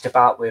been messed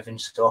about with and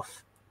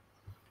stuff.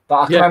 But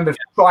I can remember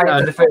trying it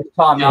for the first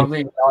time, and I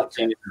really liked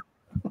it.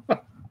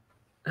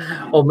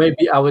 Or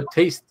maybe our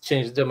taste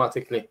changed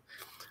dramatically.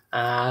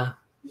 There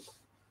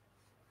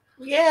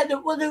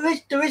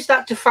is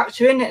that to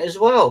factor in it as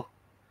well.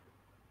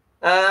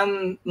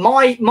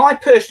 My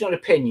personal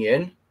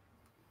opinion,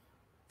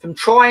 from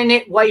trying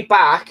it way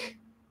back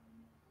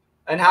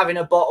and having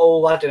a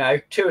bottle, I don't know,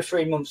 2 or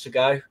 3 months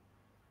ago,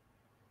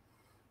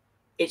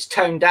 it's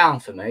toned down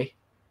for me.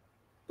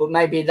 But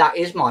maybe that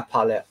is my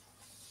palate.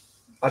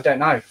 I don't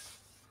know.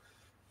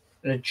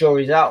 The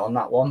jury's out on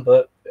that one.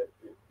 But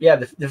yeah,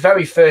 the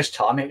very first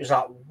time it was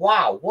like,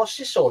 wow, what's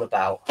this all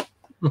about?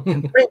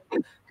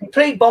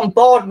 complete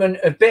bombardment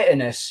of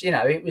bitterness.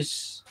 It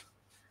was.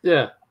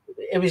 Yeah.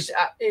 It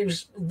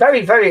was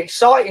very, very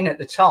exciting at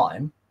the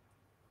time.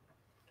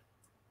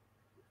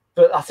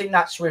 But I think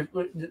that's with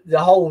the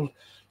whole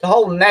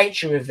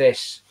nature of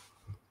this.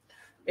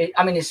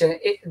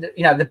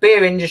 The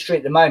beer industry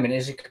at the moment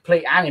is a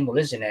complete animal,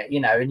 isn't it?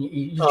 And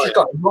you've just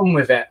got to run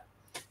with it.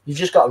 You've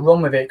just got to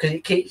run with it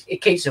because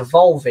it keeps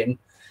evolving,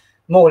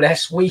 more or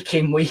less week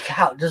in, week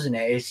out, doesn't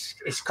it?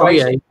 It's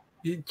crazy. Oh,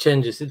 yeah, it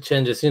changes.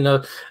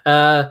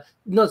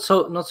 Not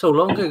so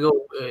long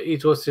ago,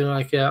 it was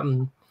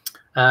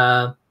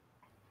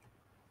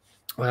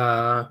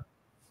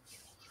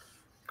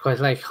quite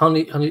like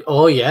honey.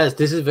 Oh yes,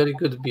 this is very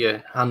good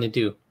beer.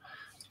 Honeydew,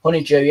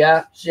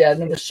 yeah.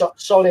 Another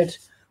solid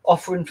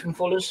offering from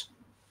Fuller's.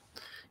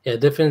 Yeah,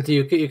 definitely.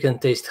 You can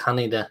taste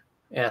honey there.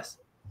 Yes.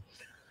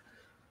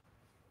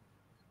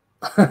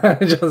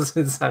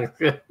 Johnson sang.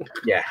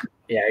 Yeah.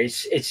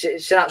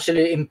 It's an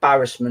absolute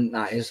embarrassment.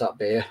 That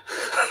beer.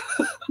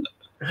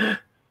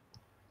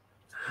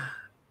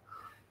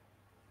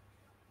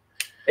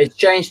 It's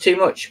changed too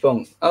much,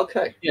 Bunk.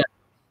 Okay. Yeah.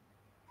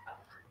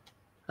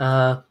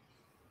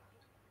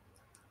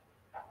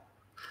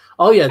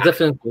 Oh yeah,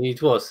 definitely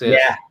it was.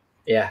 Yes.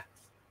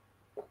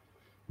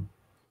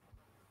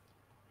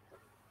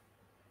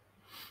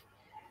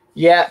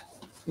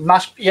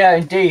 Yeah,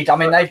 indeed. I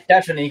mean, they've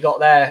definitely got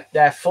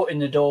their foot in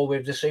the door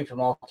with the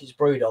supermarkets.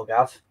 Brewdog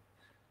have.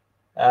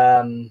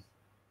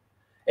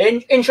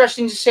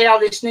 Interesting to see how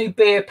this new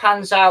beer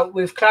pans out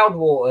with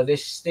Cloudwater.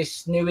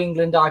 This New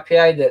England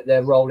IPA that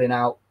they're rolling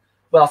out.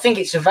 Well, I think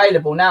it's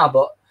available now,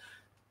 but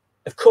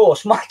of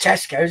course, my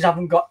Tesco's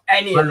haven't got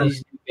any of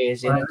these new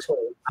beers in at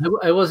all.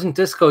 I was in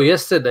Tesco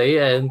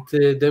yesterday, and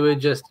they were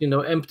just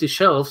empty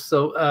shelves.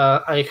 So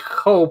I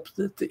hope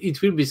that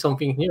it will be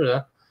something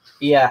here.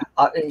 Yeah,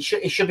 it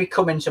should be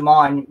coming to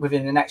mine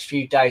within the next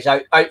few days.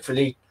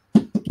 Hopefully,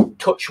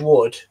 touch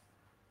wood.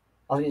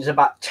 I think there's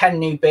about 10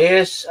 new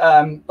beers.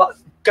 But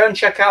go and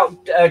check out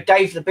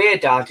Dave the Beer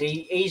Dad.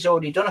 He's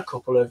already done a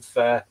couple of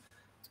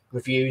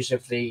reviews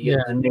of the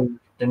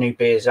the new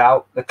beers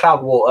out: the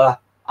Cloudwater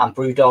and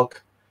Brewdog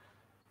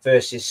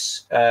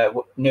versus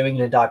New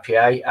England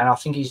IPA, and I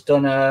think he's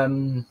done.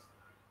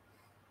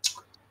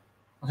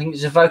 I think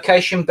it's a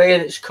Vocation beer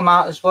that's come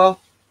out as well.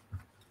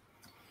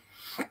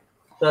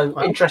 So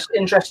Wow.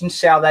 interesting to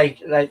see how they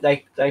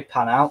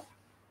pan out.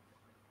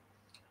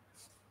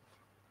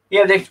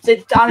 Yeah,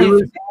 they've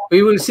done.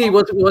 We will see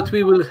what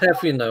we will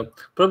have.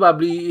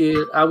 Probably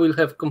I will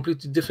have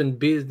completely different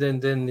beers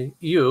than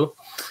you.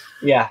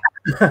 Yeah.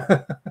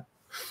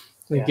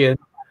 Again.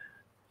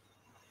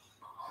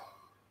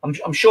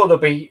 I'm sure there'll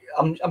be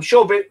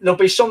there'll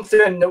be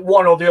something that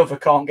one or the other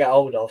can't get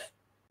hold of.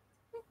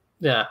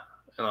 Yeah,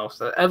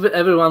 so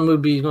everyone will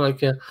be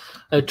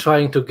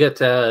trying to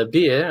get a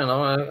beer,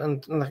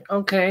 and like,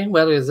 okay,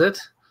 where is it?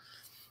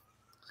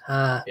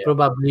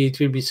 Probably it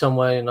will be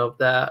somewhere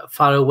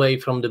far away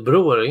from the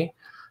brewery,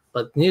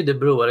 but near the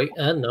brewery.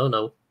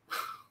 No.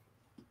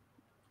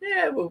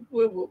 Yeah,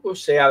 we'll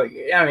see how.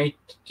 I mean,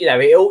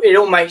 it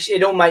all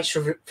makes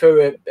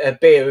for a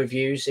beer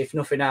reviews, if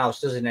nothing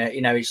else, doesn't it?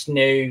 It's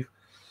new.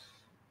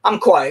 I'm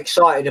quite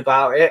excited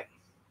about it.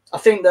 I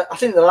think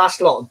the last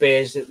lot of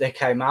beers that they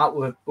came out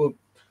were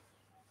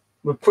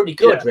pretty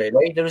good. Yeah.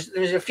 Really, there's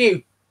a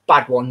few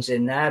bad ones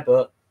in there,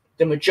 but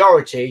the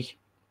majority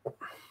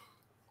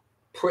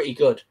pretty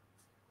good.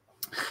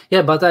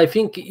 Yeah, but I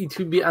think it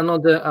will be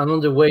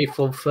another wave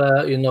of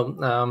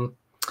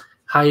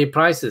higher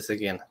prices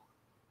again.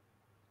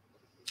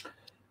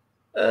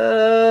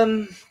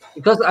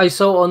 Because I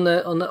saw on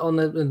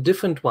the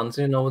different ones,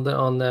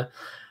 on the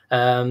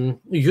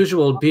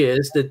usual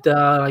beers that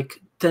are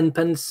like 10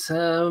 pence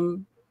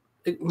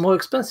more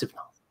expensive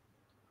now.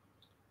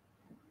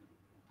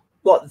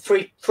 What,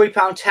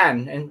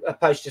 £3.10 and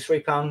opposed to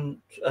 £3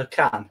 a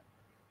can?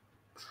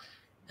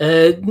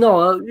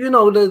 No,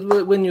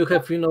 when you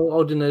have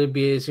ordinary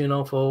beers,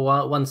 for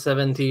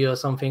 170 or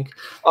something.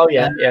 Oh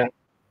yeah.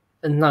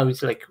 And now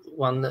it's like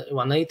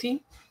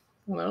 180.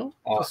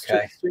 For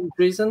strange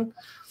reason.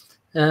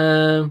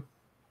 So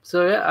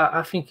yeah,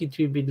 I think it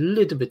will be a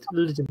little bit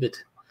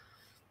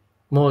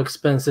more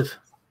expensive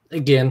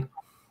again.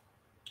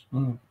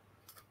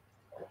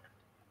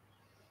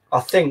 I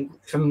think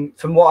from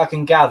what I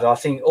can gather, I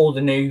think all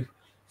the new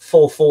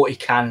 440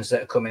 cans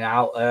that are coming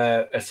out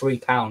are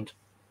 £3.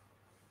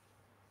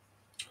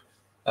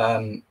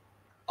 I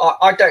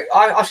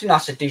think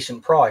that's a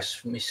decent price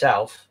for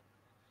myself.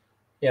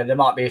 Yeah, there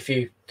might be a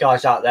few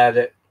guys out there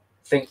that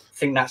think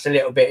that's a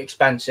little bit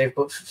expensive,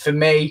 but for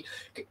me,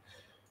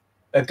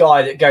 a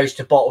guy that goes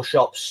to bottle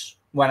shops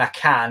when I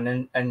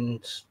can and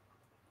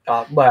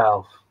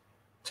well,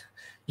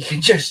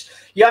 you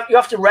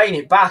have to rein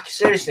it back.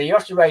 Seriously, you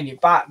have to rein it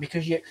back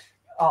because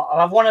I'll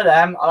have one of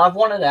them.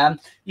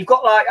 You've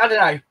got like, I don't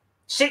know,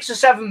 6 or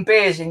 7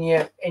 beers in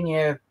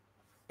your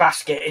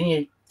basket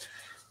and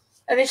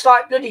it's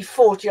like bloody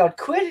 40 odd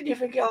quid, and you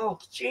think, oh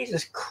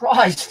Jesus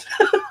Christ.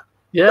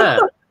 Yeah.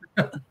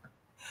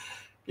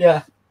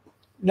 Yeah.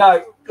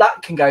 No,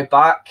 that can go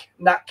back.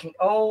 That can.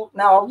 Oh,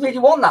 no, I really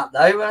want that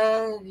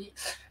though.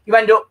 You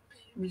end up,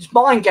 it's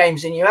mind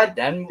games in your head.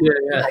 Then,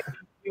 yeah.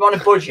 You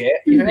want a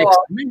budget.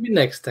 Maybe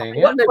next time.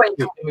 Yeah, in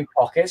my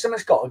pocket.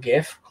 Someone's got to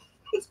give.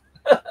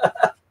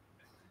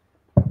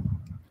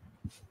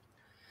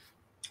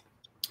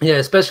 Yeah,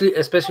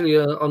 especially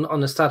on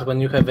the start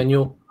when you have a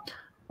new.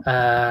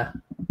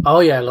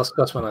 Los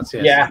Cosmonauts.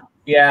 Yes.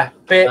 Yeah.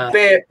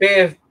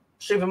 Beer.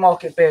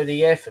 Supermarket beer of the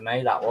year for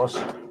me. That was.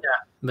 Yeah.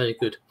 Very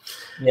good.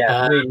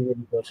 Yeah, really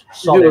good.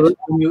 Solid.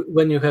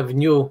 When you have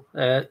new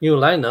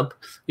lineup,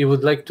 you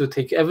would like to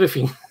take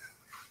everything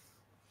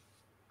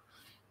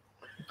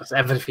because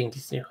everything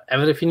is new.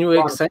 Everything you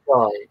expect.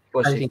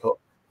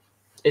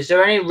 Is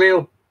there any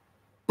real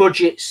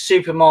budget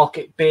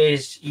supermarket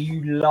beers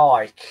you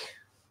like?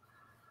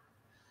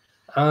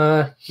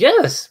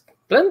 Yes,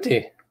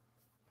 plenty.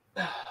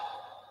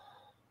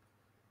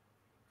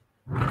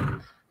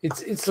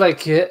 It's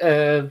like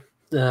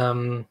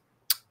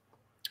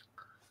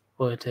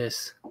what it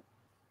is.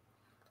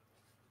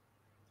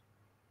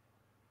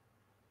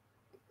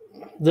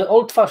 The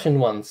old-fashioned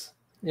ones,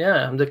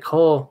 yeah, the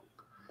core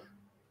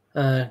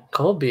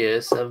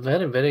beers are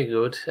very, very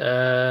good.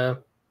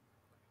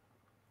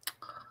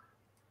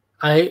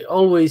 I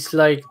always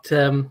liked.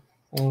 I've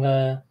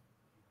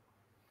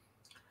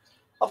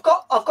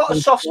got a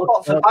soft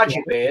spot for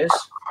Badger beers.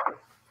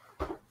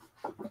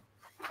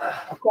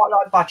 I quite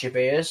like Badger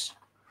beers.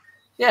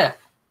 Yeah.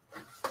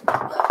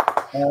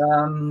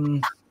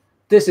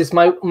 This is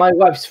my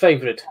wife's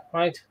favorite,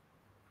 right?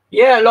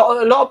 Yeah, a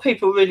lot of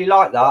people really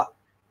like that.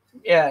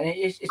 Yeah,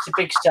 it's a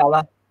big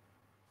seller.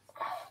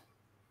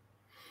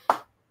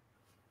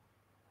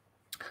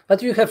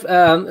 But you have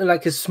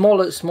like a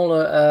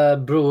smaller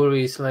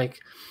breweries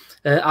like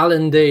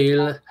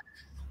Allendale,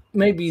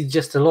 maybe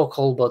just a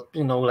local, but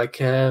like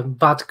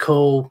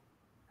Badco.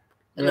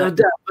 Yeah.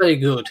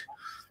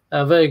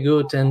 They're very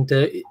good, and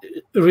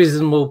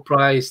reasonable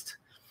priced.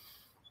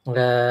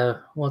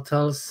 What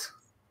else?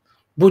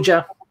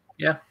 Buja,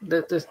 yeah.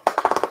 This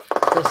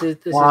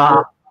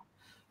wow.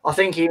 I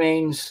think he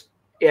means,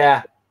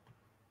 yeah.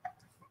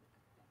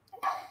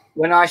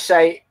 when I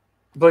say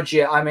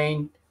budget, I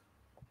mean.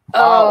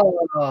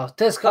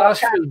 Tesco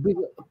Ashfield.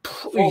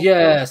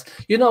 Yes.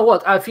 You know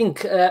what? I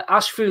think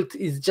Ashfield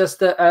is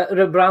just a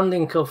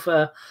rebranding of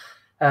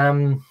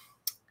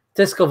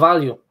Tesco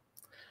Value.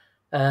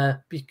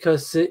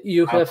 Because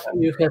you have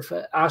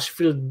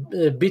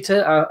Ashfield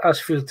bitter,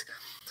 Ashfield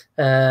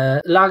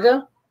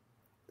lager,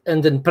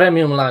 and then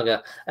premium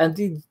lager, and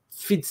it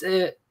fits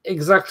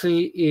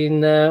exactly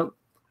in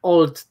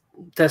old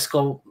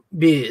Tesco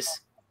beers,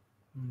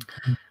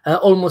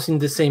 almost in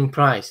the same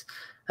price.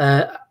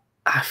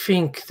 I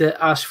think the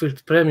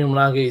Ashfield premium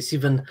lager is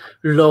even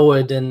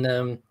lower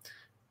than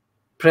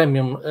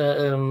premium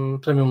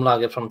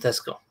lager from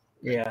Tesco.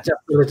 Yeah, just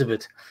a little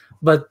bit,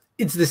 but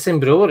it's the same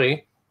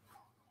brewery.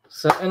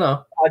 So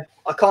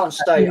I can't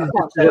say I've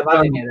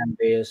had any of them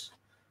beers.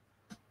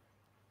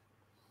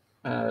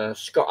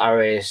 Scott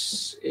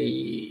Harris,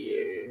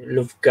 he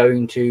loved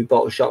going to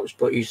bottle shops,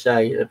 but you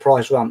say the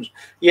price ramps.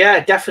 Yeah,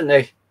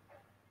 definitely.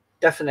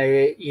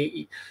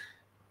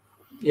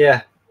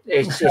 Yeah,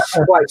 it's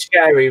quite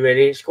scary,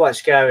 really. It's quite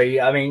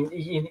scary. I mean,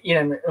 you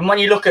know, and when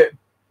you look at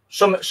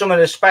some of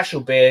the special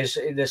beers,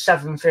 the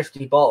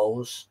 750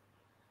 bottles.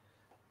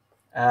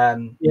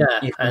 And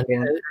it's like,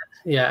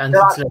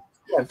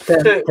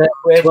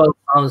 12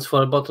 pounds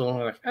for a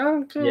bottle.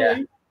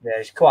 Okay. Yeah,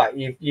 it's quite.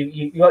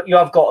 You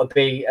have got to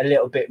be a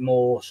little bit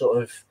more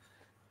sort of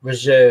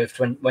reserved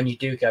when you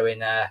do go in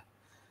there.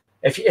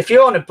 If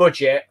you're on a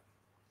budget,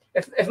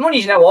 if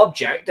money's no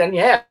object, then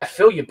yeah,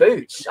 fill your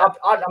boots.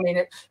 I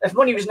mean, if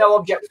money was no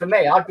object for me,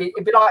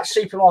 it'd be like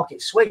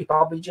supermarket sweep.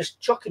 I'd be just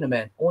chucking them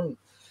in. I wouldn't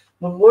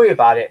worry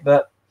about it.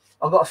 But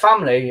I've got a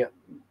family,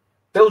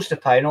 bills to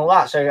pay, and all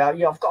that. So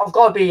I've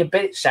got to be a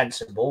bit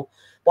sensible.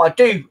 But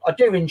I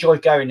do enjoy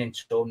going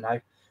into them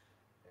though.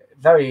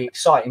 Very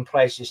exciting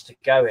places to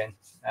go in,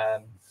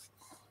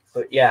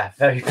 but yeah,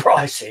 very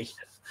pricey.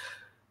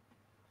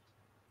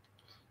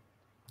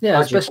 Yeah,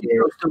 Badger, especially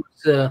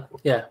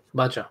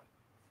Badger.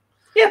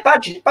 Yeah,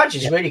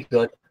 Badger's really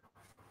good.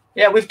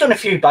 Yeah, we've done a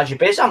few Badger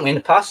beers, haven't we, in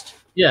the past?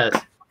 Yes.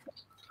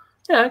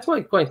 Yeah,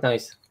 quite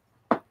nice,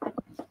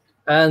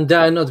 and they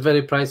are not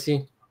very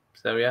pricey.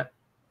 So yeah.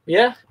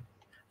 Yeah.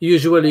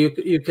 Usually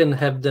you can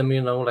have them,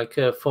 like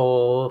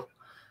for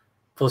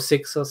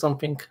 $6 or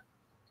something.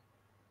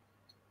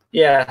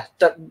 Yeah,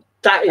 that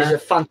is a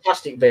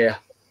fantastic beer.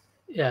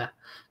 Yeah,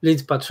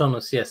 Leeds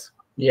Patronus, yes.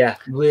 Yeah,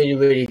 really,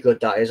 really good.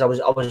 That is. I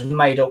was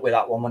made up with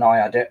that one when I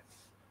had it.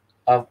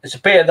 It's a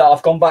beer that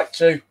I've gone back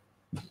to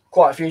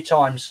quite a few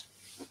times.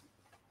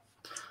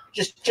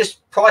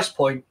 Just price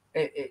point,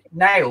 it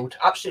nailed,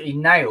 absolutely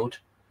nailed.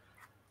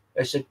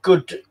 It's a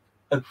good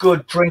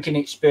drinking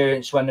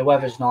experience when the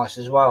weather's nice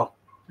as well.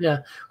 Yeah,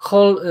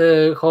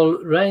 whole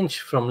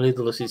range from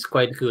Lidl's is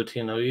quite good.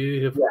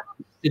 You have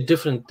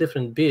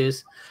different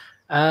beers,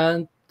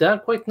 and they're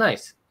quite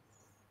nice,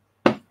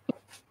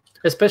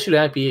 especially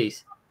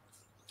IPAs.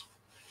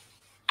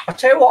 I'll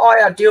tell you what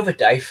I had the other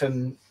day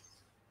from,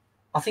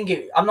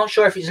 I'm not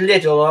sure if it's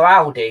Lidl or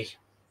Aldi.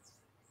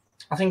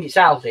 I think it's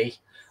Aldi.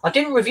 I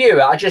didn't review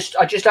it. I just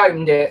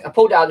opened it. I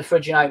pulled it out of the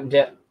fridge and opened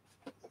it,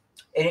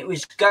 and it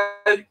was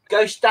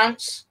Ghost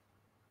Dance.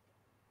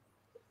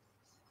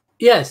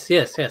 Yes.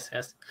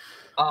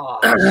 Oh,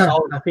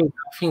 I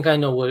think I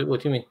know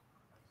what you mean.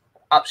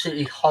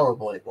 Absolutely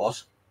horrible it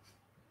was.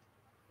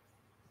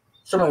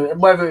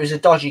 Whether it was a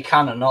dodgy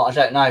can or not, I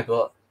don't know,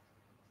 but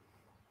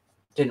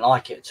didn't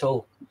like it at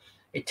all.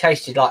 It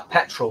tasted like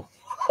petrol.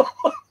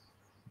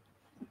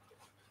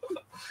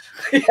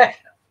 Yeah.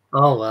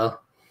 Oh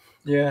well.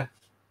 Yeah.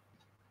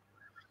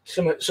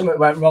 Something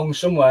went wrong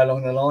somewhere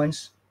along the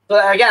lines.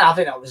 But again, I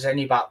think that was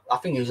only about. I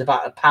think it was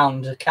about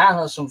 £1 a can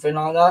or something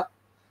like that.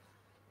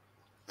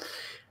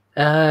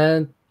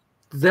 And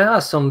there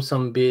are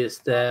some beers.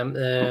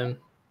 The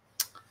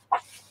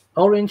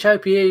orange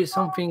IPA is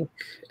something.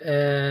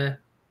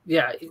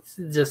 Yeah, it's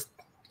just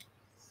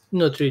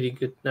not really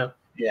good. No.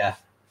 Yeah.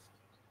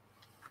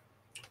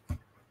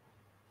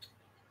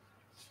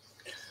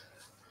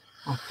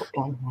 I put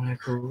down my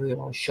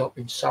real shop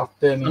in South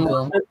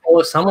Birmingham.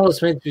 Or Summer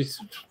Smith is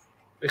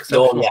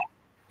exceptional. Oh,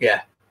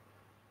 yeah.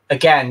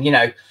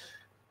 Again,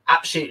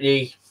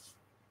 absolutely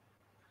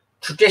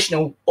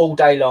traditional all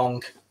day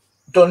long,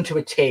 done to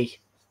a T.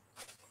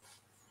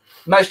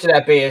 Most of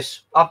their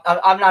beers, I've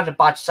not had a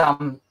bad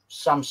Sam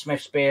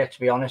Smith's beer, to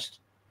be honest.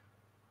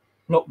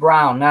 Nut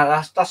Brown.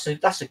 Now that's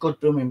a good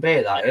blooming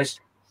beer. That is.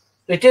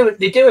 They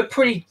do a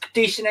pretty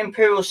decent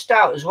imperial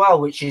stout as well,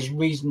 which is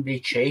reasonably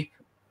cheap,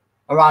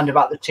 around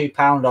about the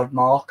 £2 odd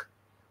mark.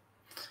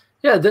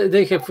 Yeah,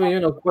 they have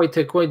quite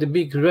a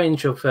big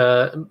range of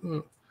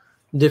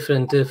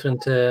different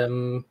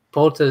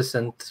porters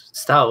and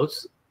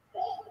stouts.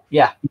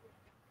 Yeah.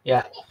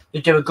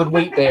 They do a good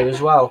wheat beer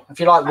as well. If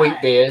you like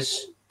wheat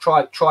beers,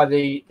 try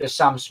the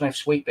Sam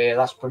Smith's wheat beer.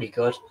 That's pretty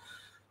good.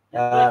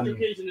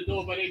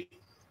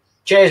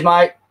 Cheers,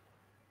 mate.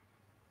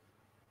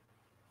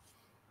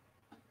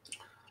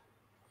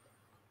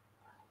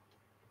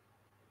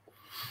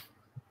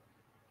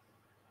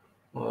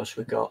 What else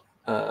we got?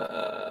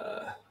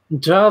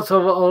 Drought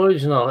of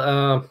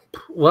original.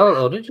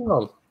 Well,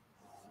 original.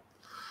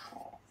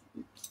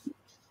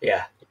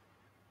 Yeah.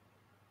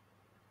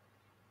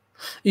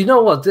 You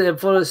know what?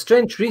 For a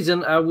strange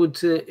reason, I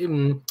would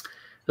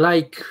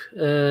like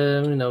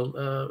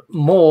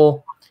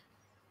more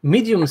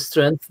medium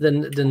strength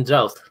than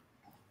drought.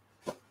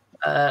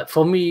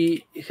 For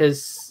me, it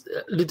has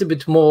a little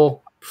bit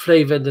more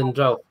flavor than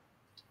drought.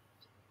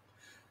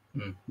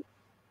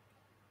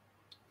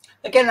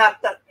 Again,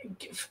 that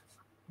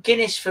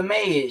Guinness for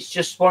me, it's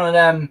just one of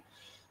them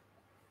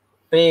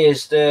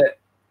beers that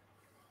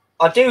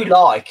I do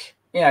like.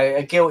 You know,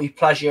 a guilty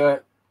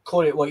pleasure,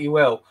 call it what you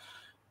will.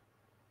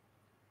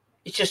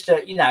 It's just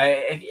that, you know,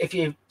 if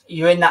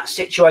you're in that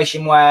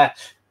situation where,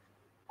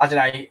 I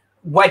don't know,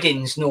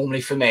 weddings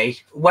normally for me,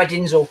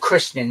 weddings or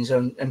christenings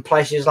and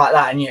places like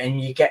that,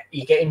 and you get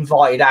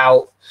invited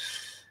out,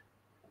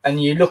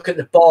 and you look at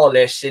the bar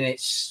list, and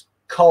it's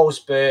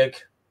Carlsberg,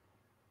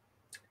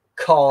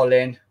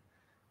 Carlin,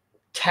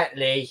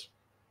 Tetley,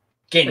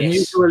 Guinness. And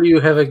usually you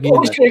have a Guinness. I'm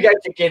always going to go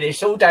to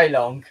Guinness all day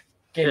long.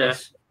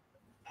 Guinness. Yeah.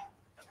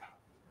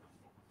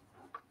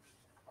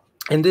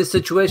 In this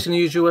situation,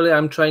 usually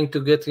I'm trying to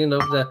get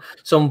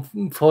some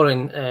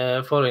foreign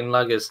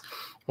lagers,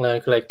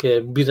 like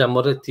Birra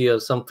Moretti or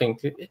something.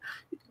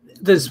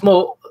 There's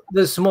more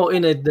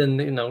in it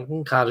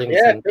than Carling's.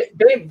 Yeah,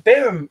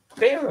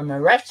 Birra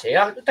Moretti.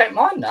 I don't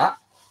mind that.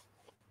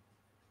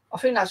 I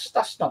think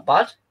that's not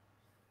bad.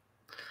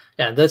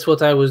 Yeah, that's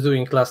what I was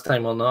doing last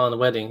time on a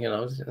wedding.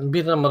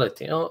 Birra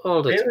Moretti,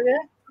 all that.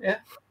 Yeah,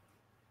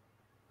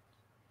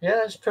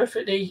 that's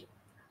perfectly.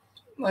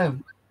 Well,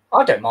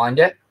 I don't mind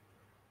it.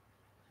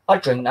 I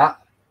drink that.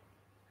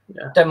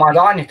 Yeah. Don't mind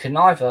Heineken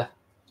either.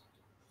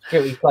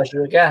 Guilty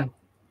pleasure again.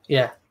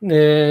 Yeah.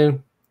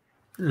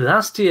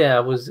 Last year I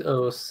was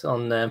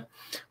on a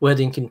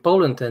wedding in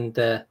Poland, and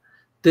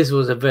this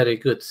was a very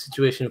good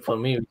situation for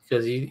me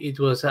because it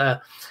was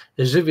a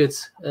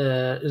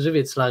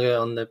Żywiec lager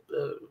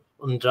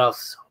on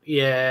drafts.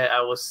 Yeah,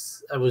 I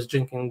was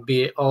drinking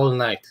beer all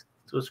night.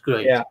 It was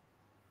great. Yeah.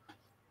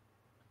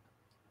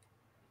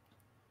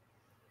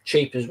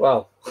 Cheap as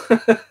well.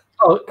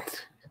 Oh,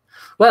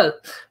 well,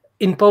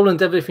 in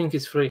Poland everything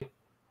is free.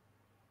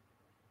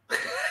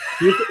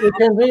 You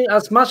can drink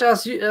as much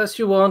as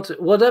you want,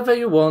 whatever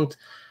you want.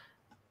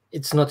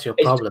 It's not your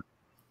problem.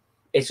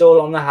 It's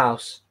all on the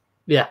house.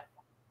 Yeah.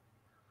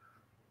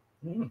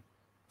 We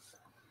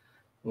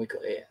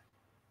got it.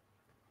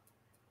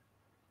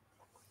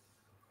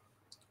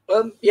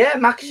 Yeah,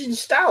 Mackinson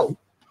Stout.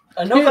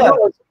 Another.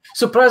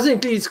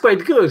 Surprisingly, it's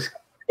quite good.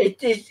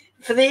 It is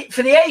for the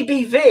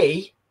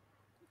ABV.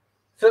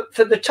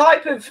 For the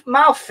type of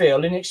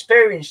mouthfeel and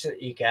experience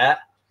that you get,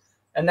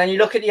 and then you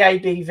look at the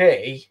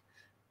ABV,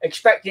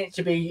 expecting it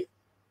to be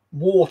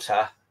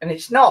water, and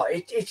it's not.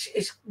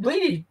 It's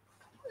really,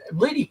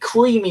 really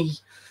creamy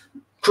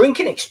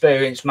drinking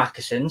experience,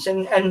 Mackeson's,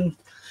 and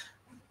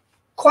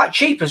quite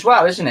cheap as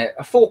well, isn't it?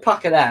 A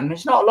 4-pack of them.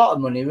 It's not a lot of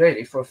money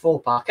really for a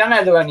 4-pack. I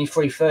know they're only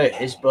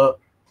 330s, but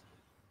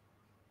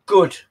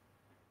good.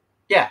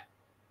 Yeah.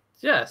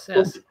 Yes.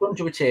 Come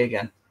to a tea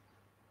again.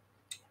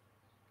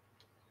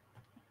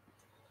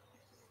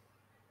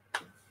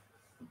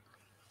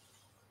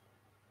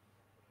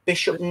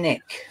 Bishop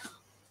Nick.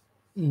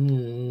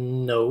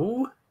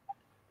 No.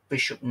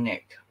 Bishop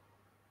Nick.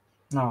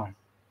 No.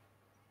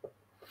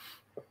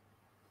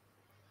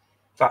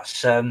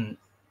 That's the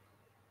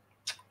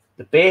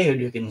Beer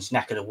Hooligans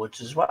neck of the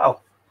woods as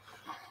well.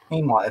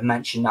 He might have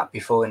mentioned that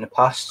before in the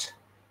past.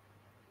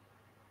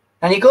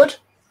 Any good?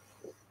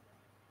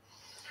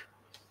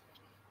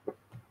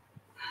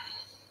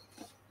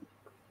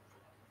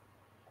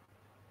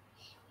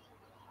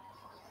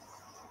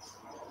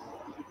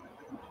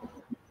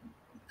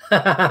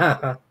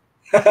 Well,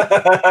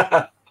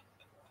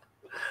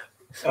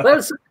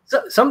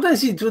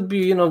 sometimes it would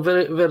be,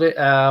 very, very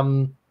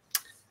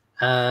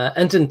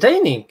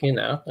entertaining,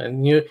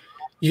 and you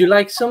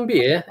like some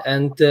beer,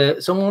 and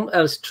someone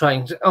else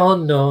trying to, oh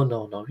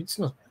no, it's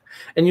not,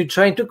 and you're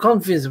trying to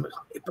convince them,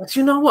 but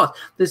you know what?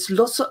 There's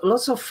lots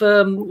of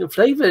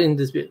flavor in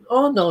this beer.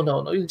 Oh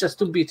no, it's just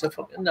too bitter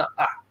for me. No.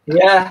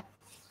 Yeah.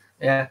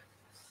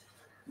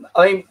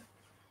 I mean,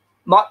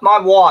 my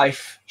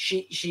wife,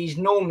 she's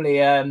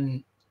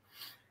normally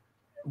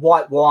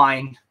white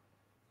wine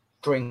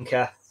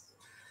drinker,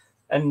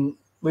 and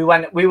we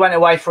went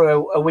away for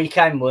a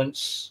weekend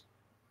once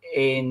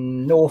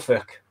in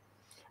Norfolk,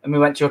 and we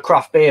went to a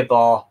craft beer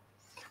bar,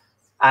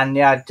 and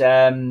they had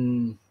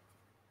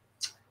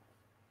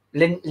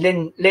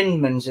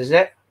Lindman's, is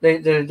it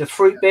the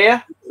fruit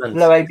beer,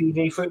 low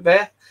ABV fruit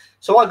beer?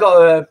 So I got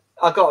her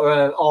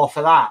half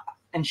of that,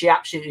 and she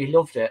absolutely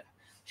loved it.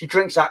 She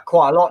drinks that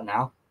quite a lot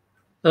now.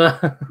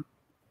 Yeah,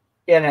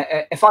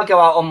 if I go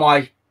out on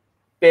my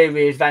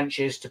beery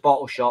adventures to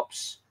bottle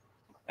shops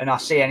and I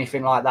see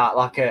anything like that,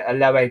 like a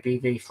low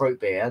ABV fruit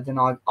beer, then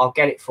I'll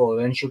get it for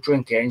her and she'll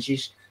drink it, and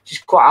she's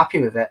quite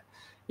happy with it.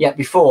 Yet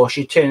before,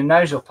 she'd turn her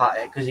nose up at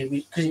it because it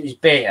was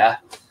beer.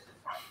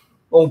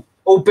 All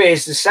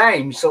beer's the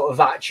same sort of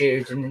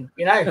attitude, and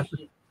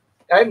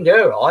opened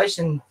her eyes,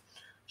 and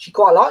she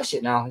quite likes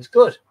it now. It's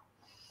good.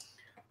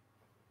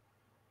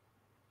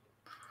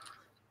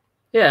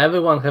 Yeah,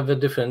 everyone have a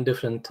different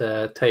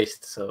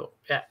taste. So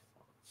yeah.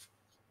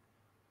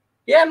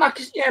 Yeah,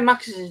 Max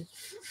is,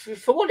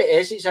 for what it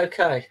is, it's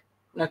okay.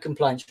 No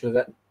complaints with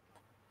it.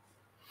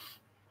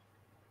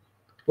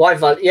 White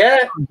Val,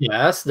 yeah.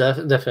 Yes,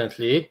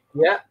 definitely.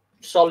 Yeah,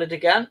 solid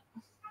again.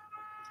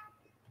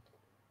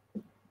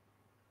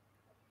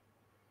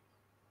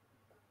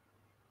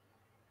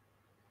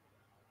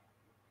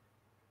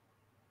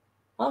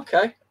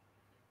 Okay.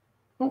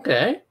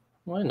 Okay,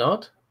 why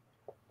not?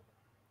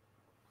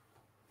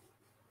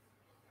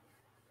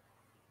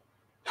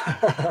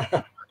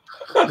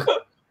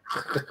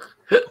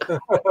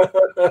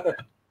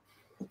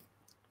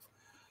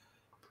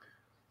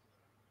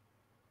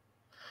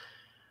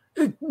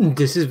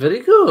 This is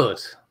very good.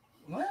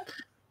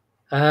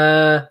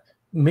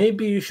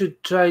 Maybe you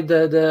should try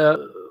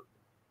the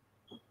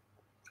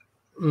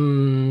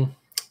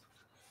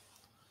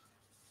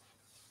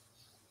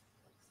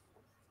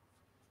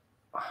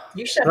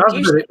You said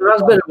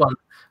raspberry one.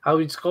 How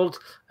it's called?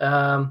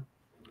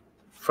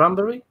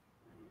 Framberry.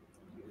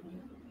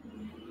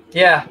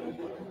 Yeah,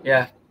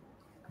 yeah.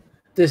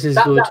 This is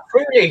good.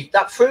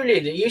 That fruity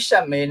that you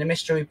sent me in the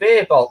mystery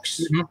beer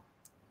box. Mm-hmm.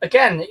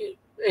 Again,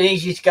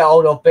 easy to get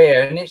hold of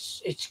beer, and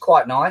it's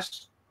quite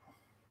nice.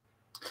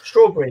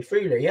 Strawberry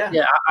fruity, yeah.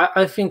 Yeah,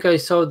 I think I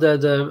saw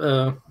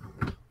the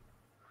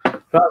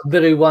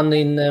raspberry one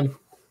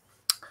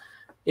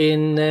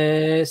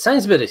in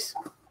Sainsbury's.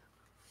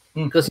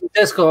 Because in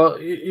Tesco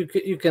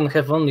you can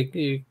have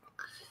only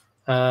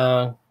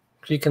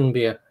chicken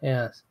beer,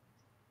 yes.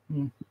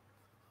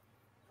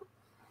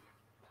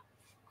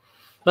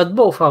 But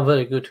both are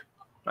very good.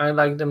 I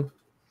like them.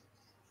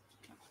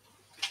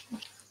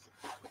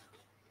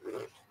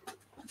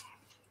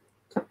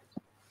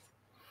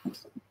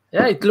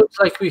 Yeah, it looks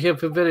like we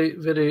have a very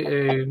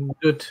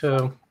good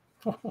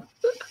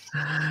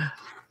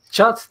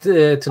chat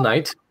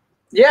tonight.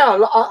 Yeah,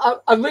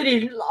 I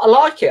really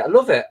like it. I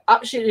love it.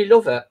 Absolutely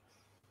love it.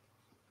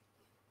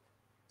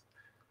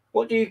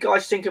 What do you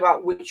guys think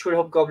about Witchwood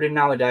Hobgoblin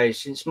nowadays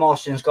since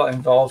Marston's got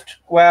involved?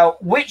 Well,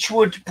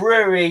 Witchwood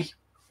Brewery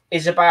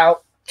is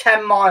about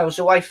 10 miles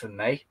away from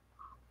me.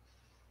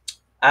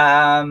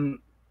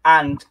 And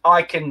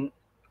I can,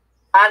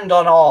 and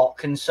on art,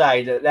 can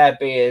say that their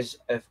beers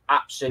have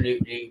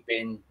absolutely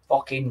been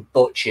fucking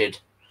butchered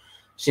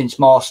since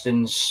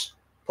Marston's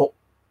put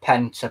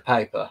pen to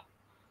paper.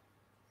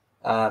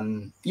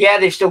 Yeah,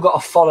 they've still got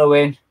a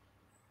following,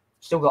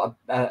 still got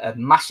a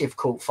massive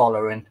cult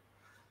following.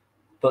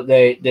 But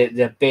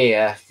the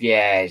beer,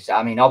 yeah,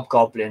 I mean,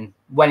 Hobgoblin,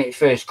 when it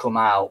first come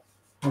out,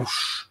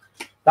 whoosh,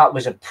 that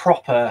was a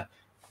proper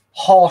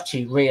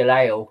hearty real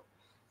ale.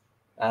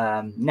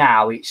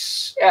 Now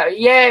it's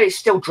it's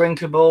still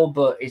drinkable,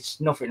 but it's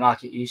nothing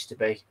like it used to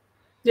be.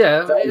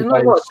 Yeah, you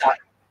know what?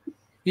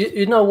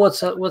 You know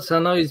what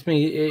annoys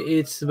me?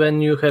 It's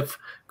when you have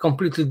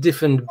completely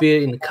different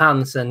beer in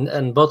cans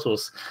and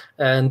bottles,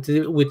 and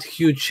with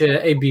huge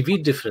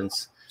ABV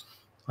difference.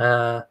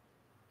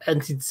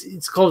 And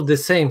it's called the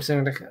same. So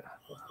like,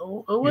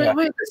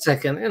 wait a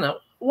second,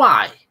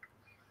 why?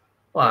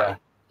 Yeah.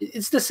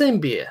 It's the same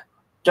beer.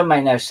 Doesn't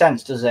make no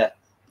sense, does it?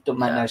 Doesn't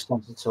make no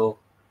sense at all.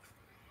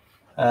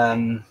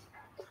 I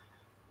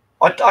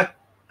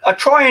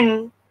try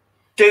and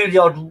do the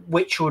odd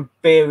Witchwood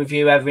beer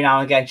review every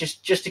now and again,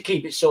 just to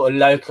keep it sort of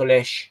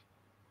localish.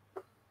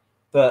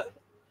 But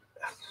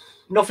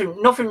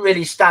nothing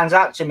really stands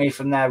out to me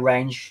from their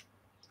range.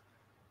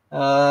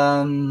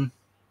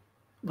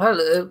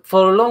 Well,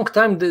 for a long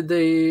time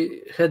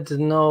they had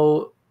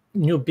no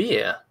new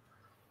beer,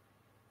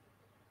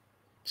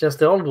 just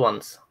the old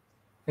ones.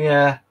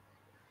 Yeah,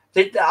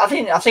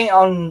 I think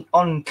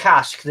on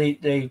Cask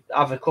they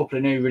have a couple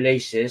of new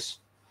releases.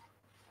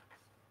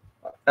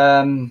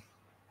 I'm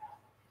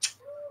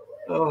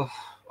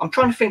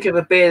trying to think of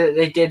a beer that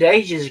they did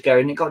ages ago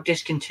and it got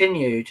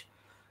discontinued.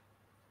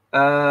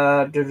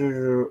 I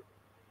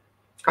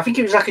think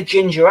it was like a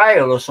ginger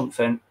ale or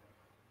something.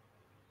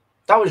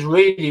 That was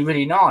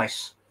really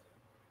nice.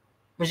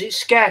 Was it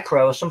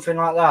Scarecrow or something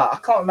like that? I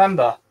can't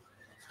remember.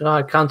 No,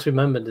 I can't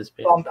remember this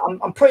beer.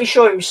 I'm pretty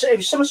sure it was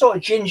some sort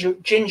of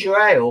ginger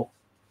ale,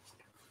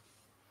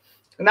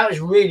 and that was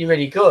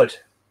really good.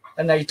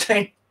 And they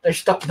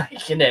stopped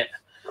making it.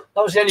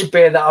 That was the only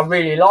beer that I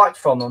really liked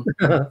from them.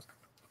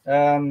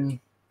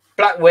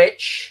 Black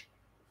Witch.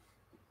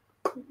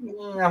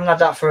 I haven't had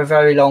that for a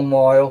very long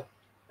while.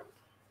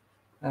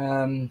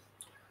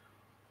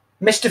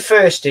 Mr.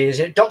 Thirsty, is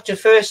it Dr.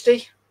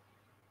 Thirsty?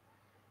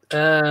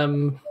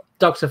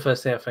 Dr.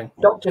 Thirsty, I think.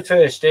 Dr.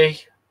 Thirsty,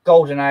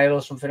 Golden Ale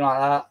or something like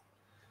that.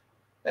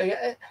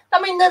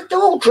 I mean, they're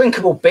all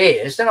drinkable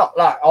beers. They're not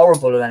like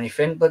horrible or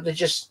anything, but they're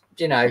just,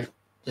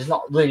 there's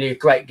not really a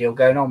great deal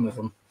going on with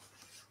them.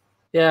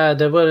 Yeah,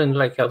 they weren't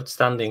like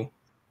outstanding.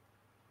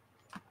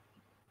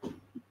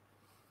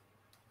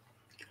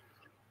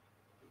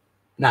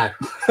 No.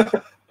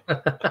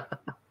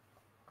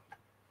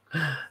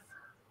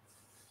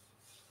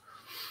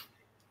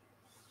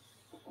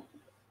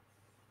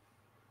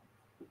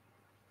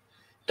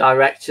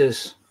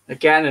 Directors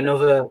again,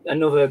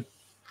 another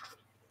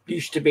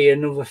used to be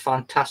another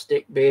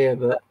fantastic beer,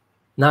 but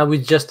now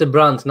it's just a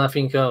brand,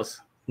 nothing else.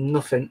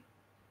 Nothing,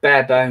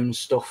 bare bones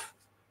stuff.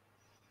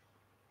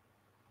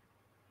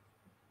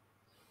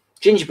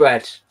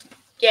 Gingerbread,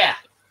 yeah,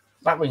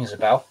 that rings a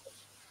bell.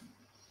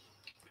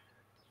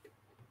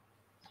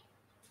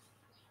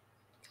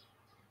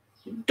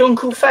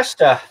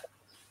 Dunkelfester.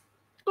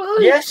 Oh,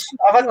 Yes,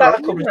 I've had that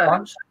a couple of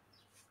times.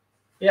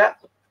 Yeah.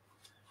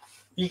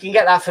 You can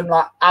get that from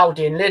like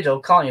Aldi and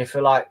Lidl, can't you,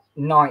 for like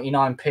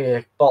 99p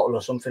a bottle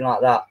or something like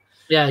that.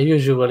 Yeah,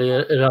 usually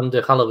around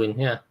the Halloween,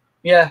 yeah.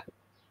 Yeah.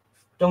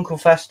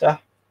 Dunkelfester.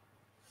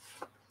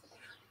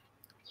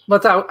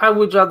 But I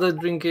would rather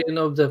drink,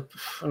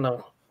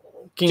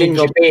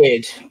 Ginger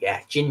beard. Yeah,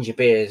 ginger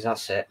beers,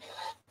 that's it.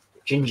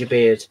 Ginger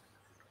beard.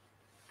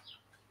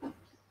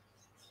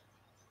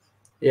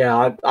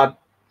 Yeah, I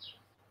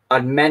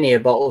had many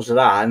bottles of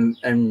that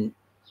and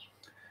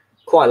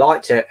quite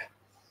liked it.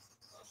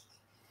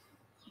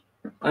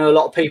 I know a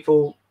lot of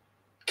people.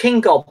 King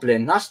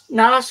Goblin.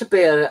 That's a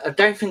beer I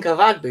don't think I've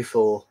had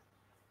before.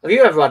 Have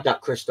you ever had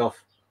that, Krzysztof?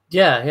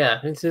 Yeah.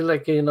 It's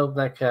like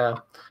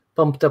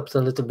pumped up a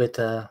little bit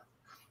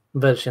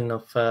version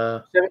of.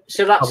 So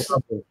that's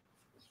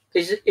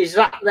is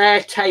that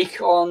their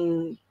take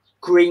on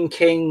Green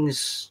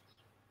King's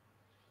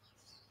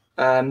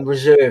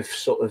reserve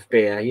sort of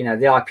beer? You know,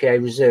 the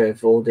IPA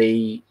reserve or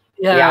the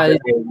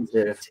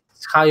reserve.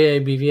 It's higher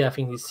ABV. I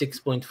think it's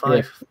 6.5.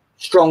 Yeah.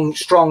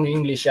 Strong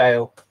English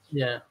ale.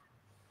 Yeah.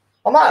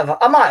 I might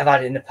have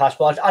had it in the past,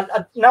 but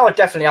I no, I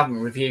definitely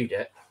haven't reviewed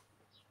it.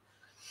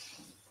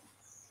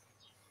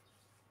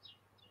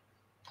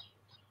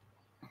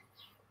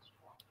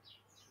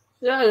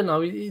 Yeah,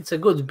 it's a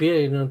good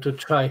beer, to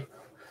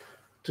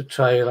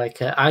try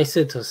like ice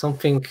it or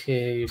something.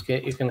 You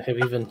can have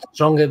even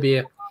stronger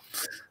beer.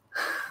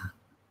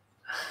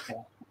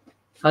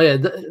 Oh yeah,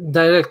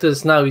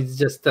 directors now it's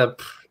just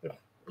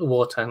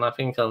water,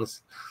 nothing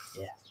else.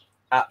 Yeah,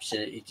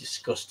 absolutely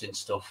disgusting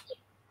stuff.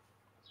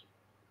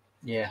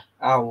 Yeah.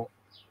 Oh.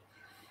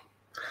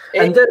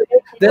 And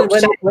then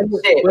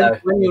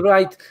when you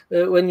write,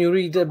 when you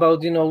read about,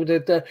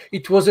 that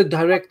it was a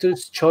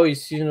director's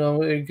choice, it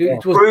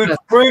was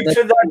brewed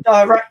to the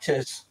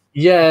directors.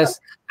 Yes,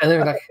 and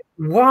they're like,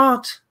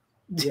 what?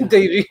 Did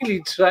they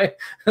really try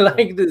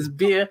like this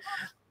beer?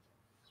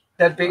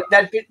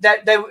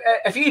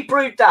 If you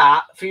brewed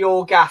that for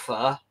your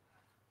gaffer,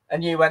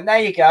 and you went, there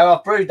you go,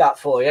 I brewed that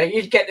for you,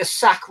 you'd get the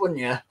sack, wouldn't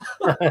you?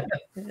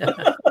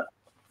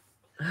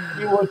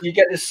 You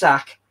get the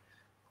sack.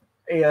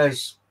 He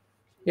goes,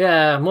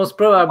 yeah, most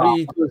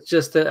probably it was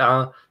just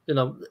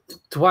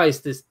twice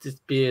this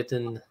beer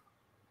in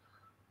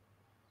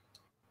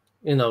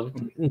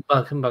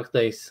back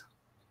days.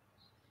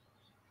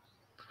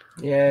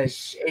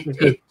 Yes,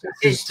 it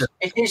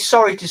is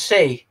sorry to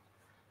see.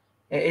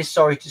 It is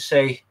sorry to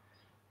see.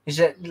 Is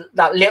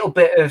that little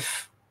bit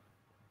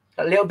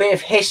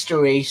of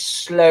history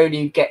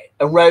slowly get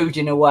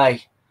eroding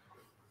away.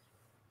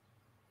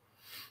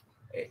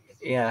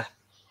 Yeah,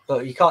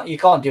 but you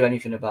can't do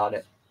anything about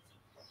it.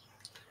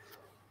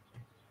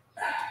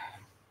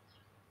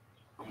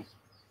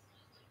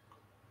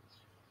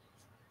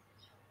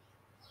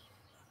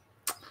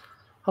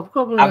 I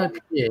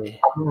haven't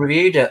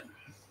reviewed it.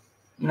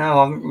 No,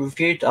 I haven't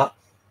reviewed that.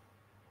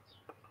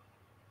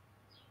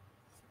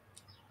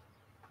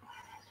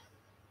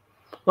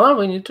 Well,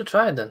 we need to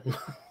try it then.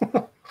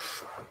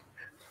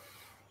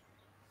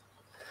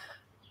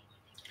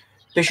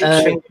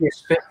 Bishop's Finger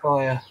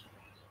Spitfire.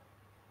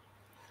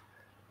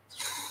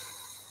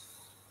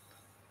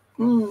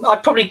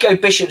 I'd probably go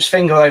Bishop's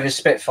Finger over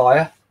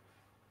Spitfire.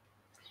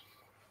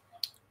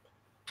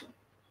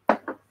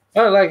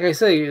 Well, like I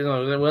say,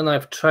 when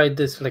I've tried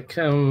this like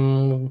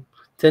 10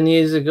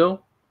 years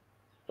ago,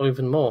 or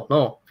even more,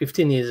 no,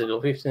 15 years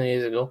ago,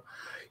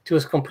 it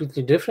was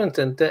completely different.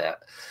 And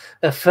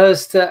at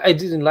first, I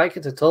didn't like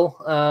it at all.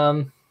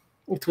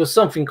 It was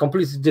something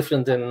completely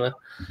different than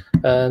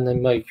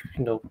my,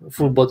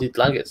 full-bodied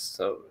lagers.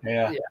 So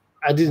yeah,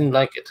 I didn't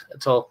like it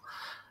at all.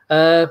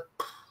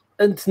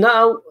 And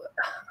now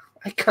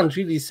I can't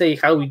really say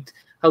how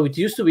it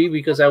used to be,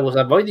 because I was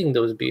avoiding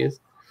those beers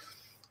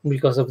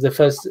because of the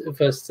first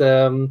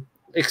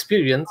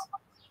experience.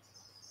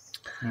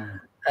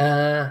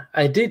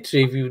 I did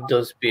review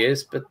those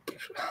beers, but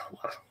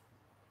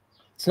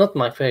it's not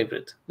my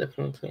favorite,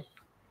 definitely.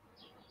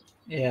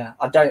 Yeah,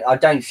 I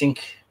don't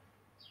think.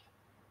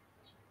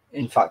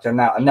 In fact, I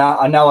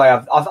know I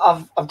have.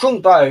 I've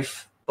drunk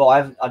both, but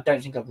I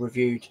don't think I've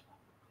reviewed.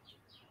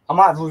 I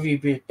might have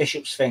reviewed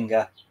Bishop's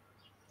Finger,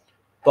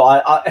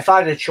 but if I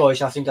had a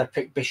choice, I think I'd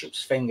pick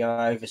Bishop's Finger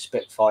over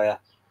Spitfire.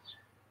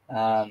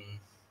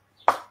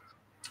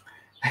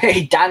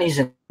 Hey, Danny's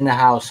in the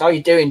house. How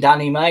you doing,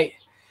 Danny, mate?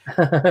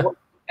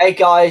 Hey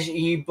guys, are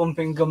you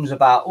bumping gums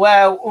about?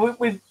 Well,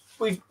 we've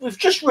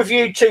just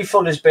reviewed two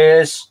Fuller's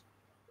beers.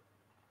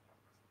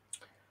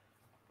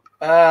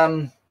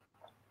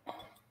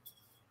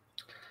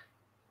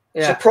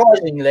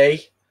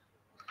 Surprisingly,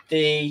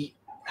 the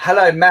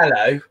Hello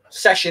Mellow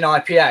Session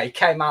IPA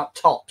came out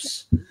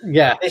tops.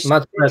 Yeah, This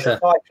much better.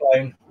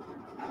 Cyclone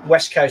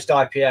West Coast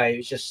IPA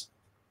is just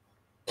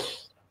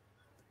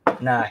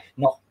no,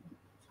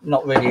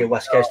 not really a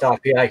West Coast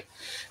IPA.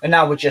 And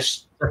now we're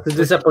just That's a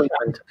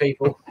disappointment.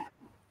 People.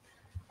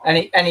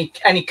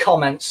 Any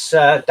comments,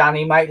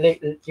 Danny,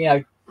 mate? You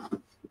know,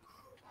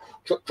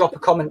 drop a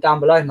comment down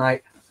below,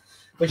 mate.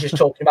 We're just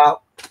talking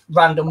about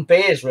random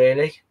beers,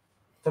 really,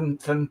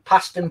 from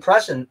past and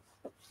present.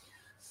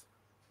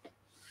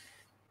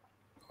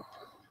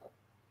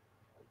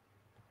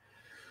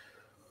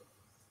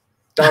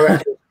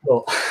 Directly,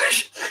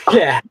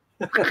 yeah.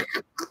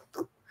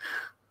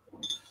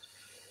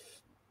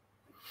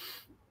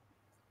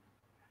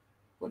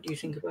 What do you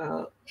think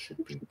about?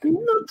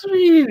 Not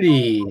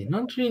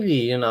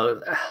really. You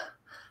know,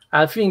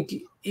 I think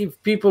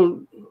if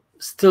people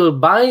still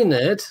buying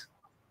it,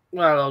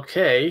 well,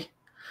 okay.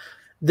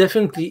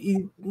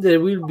 Definitely, there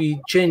will be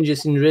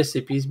changes in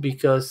recipes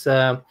because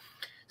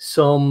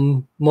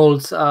some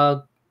molds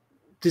are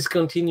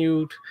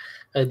discontinued.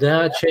 They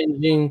are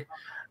changing.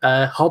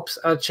 Hops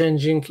are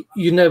changing.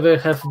 You never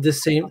have the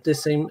same.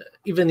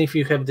 Even if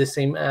you have the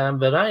same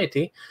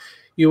variety,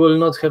 you will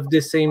not have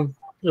the same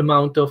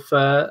amount of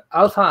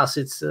alpha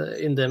acids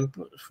in them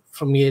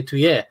from year to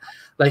year.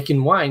 Like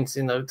in wines,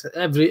 you know,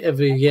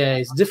 every year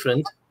is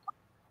different.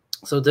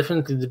 So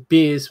definitely the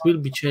beers will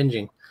be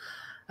changing.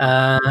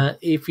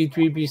 If it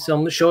will be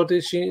some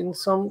shortage in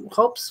some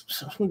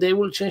hops, they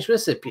will change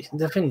recipe,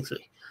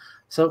 definitely.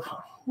 So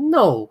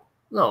no,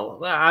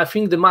 I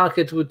think the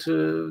market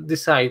would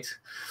decide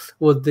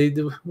what they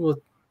do, what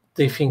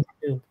they think.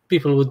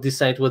 People would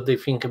decide what they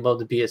think about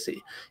the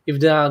BSE. If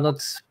they are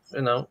not,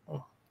 you know,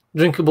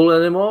 drinkable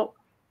anymore,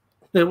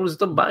 they will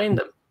stop buying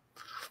them.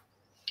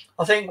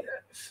 I think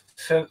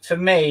for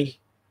me,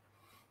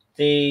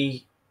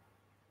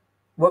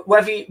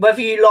 whether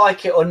you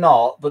like it or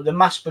not, but the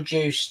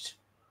mass-produced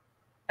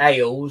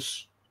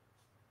ales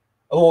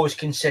are always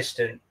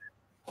consistent.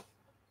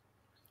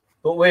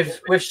 But with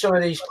some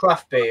of these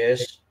craft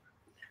beers,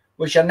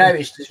 which I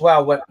noticed as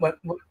well when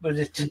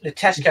the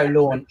Tesco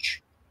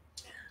launch,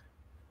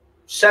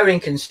 so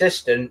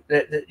inconsistent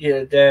that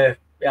you know,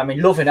 I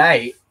mean, Love and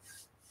Hate,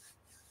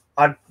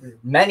 I had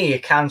many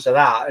cans of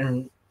that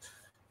and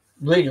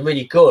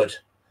really good.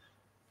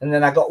 And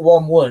then I got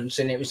one once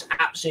and it was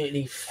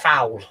absolutely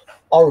foul,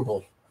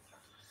 horrible.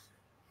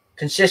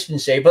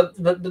 Consistency, but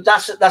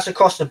that's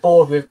across the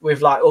board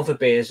with like other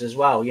beers as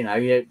well. You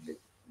know,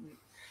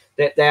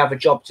 they have a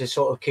job to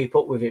sort of keep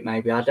up with it.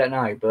 Maybe, I don't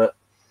know, but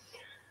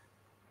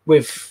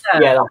with I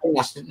think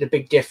that's the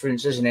big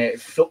difference, isn't it?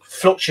 It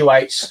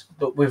fluctuates,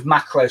 but with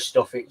macro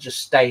stuff, it just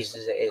stays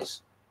as it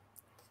is.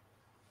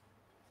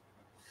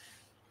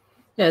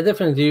 Yeah,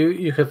 definitely.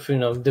 You have, you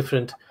know,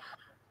 different,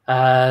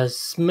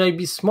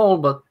 maybe small,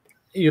 but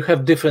you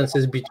have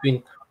differences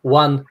between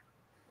one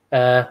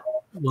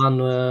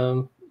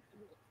one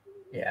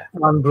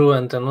brew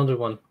and another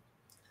one.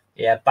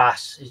 Yeah,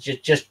 Bass. It's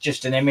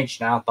just an image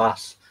now.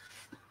 Bass.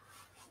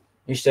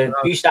 Used to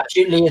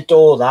absolutely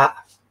adore that.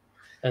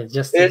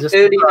 Just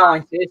early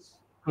 90s.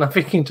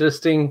 Nothing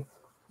interesting.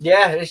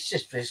 Yeah,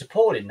 it's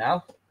appalling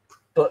now.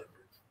 But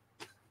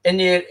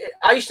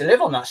I used to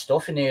live on that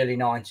stuff in the early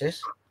 90s.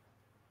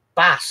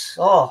 Bass,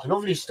 oh,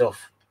 lovely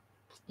stuff.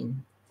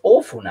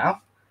 Awful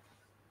now.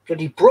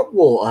 Bloody brook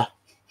water.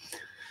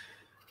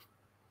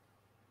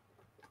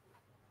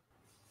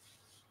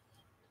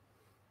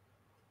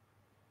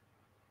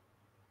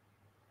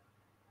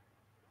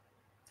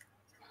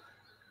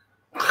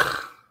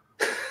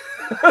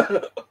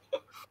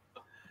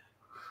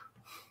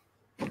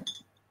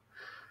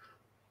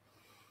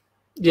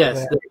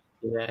 Yes,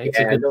 it's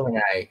a good one.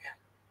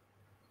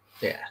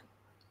 Yeah.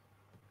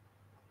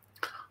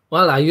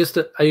 Well, I used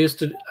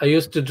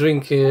to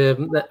drink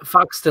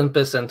Fox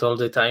 10% all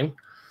the time.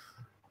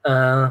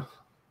 So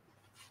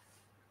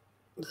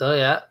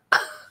yeah,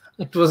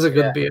 it was a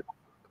good beer.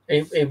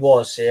 It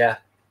was, yeah.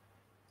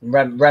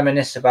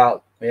 Reminisce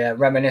about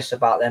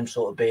them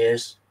sort of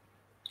beers.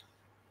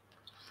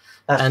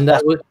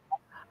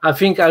 I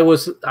think I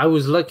was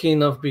lucky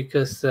enough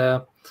because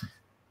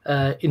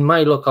in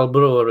my local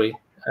brewery,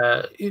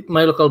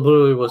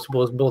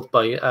 was bought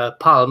by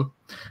Palm,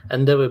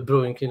 and they were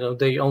brewing, you know,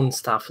 their own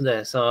stuff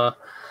there. So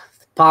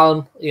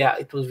Palm, yeah,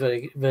 it was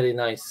very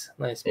nice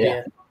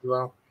beer as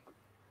well.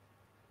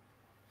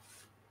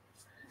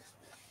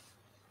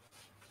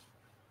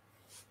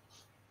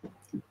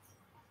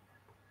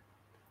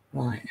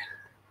 Right.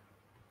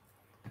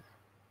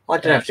 I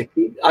don't have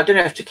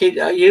to keep.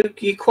 Are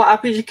you quite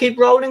happy to keep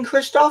rolling,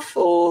 Krzysztof?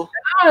 Or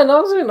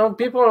no, you know,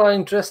 people are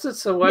interested,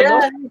 so why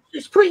not?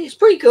 It's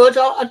pretty good.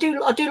 I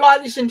do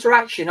like this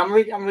interaction. I'm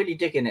really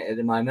digging it at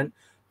the moment.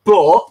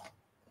 But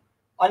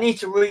I need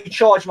to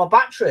recharge my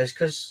batteries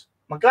because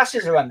my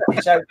glasses are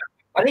empty. So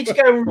I need to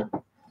go and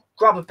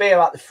grab a beer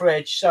out the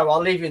fridge. So I'll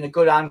leave you in the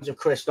good hands of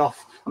Krzysztof.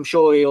 I'm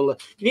sure he'll.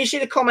 Can you see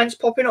the comments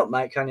popping up,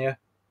 mate? Can you?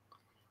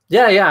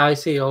 Yeah, I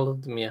see all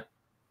of them. Yeah.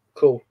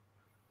 Cool.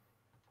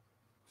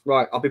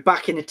 Right, I'll be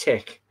back in a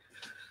tick.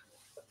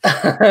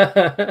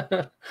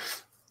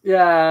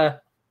 Yeah.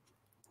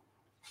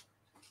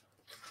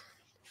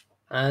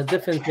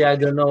 Definitely, I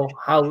don't know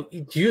how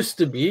it used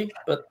to be,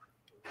 but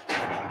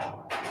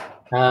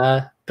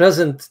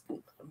present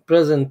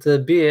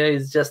beer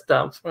is just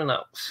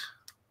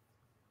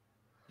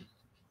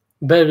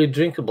barely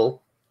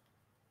drinkable.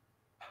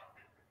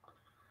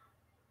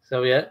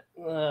 So yeah,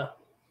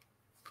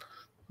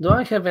 do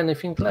I have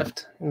anything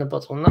left in the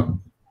bottle now?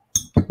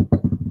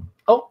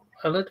 Oh,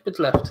 a little bit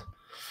left.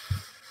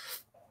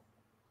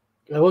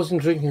 I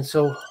wasn't drinking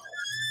so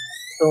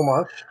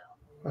much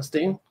last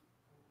day.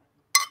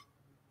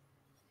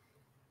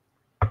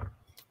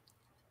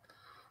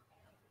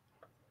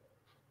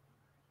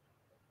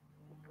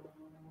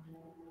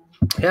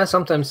 Yeah,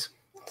 sometimes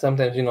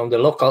the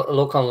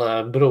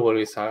local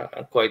breweries are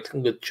quite a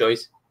good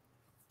choice.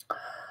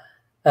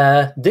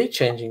 They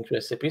changing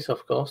recipes,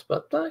 of course,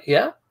 but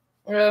yeah.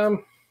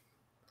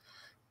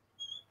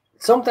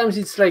 Sometimes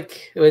it's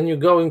like when you're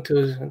going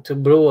to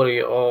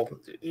brewery or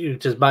you're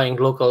just buying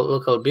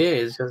local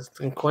beer, it's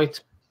just quite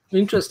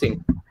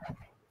interesting.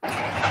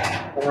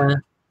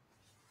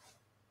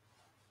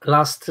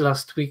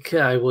 Last week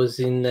I was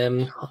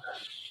in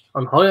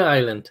on Hoya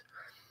Island,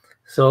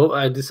 so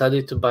I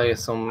decided to buy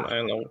some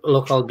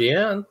local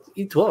beer, and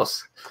it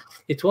was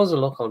a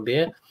local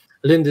beer,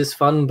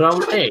 Lindisfarne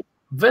Brown Ale,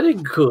 very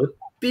good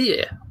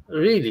beer,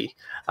 really.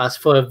 As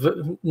for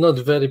a not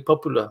very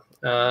popular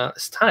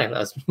style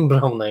as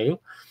brown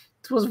ale,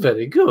 it was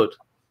very good.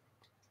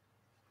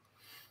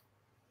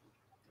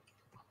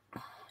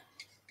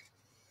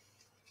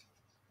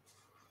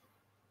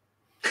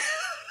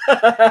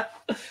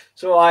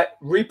 So I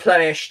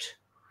replenished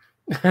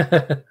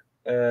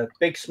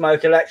Big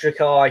Smoke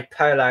Electric Eye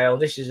Pale Ale.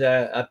 This is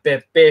a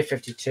Beer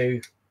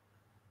 52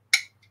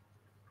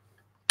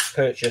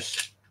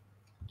 purchase.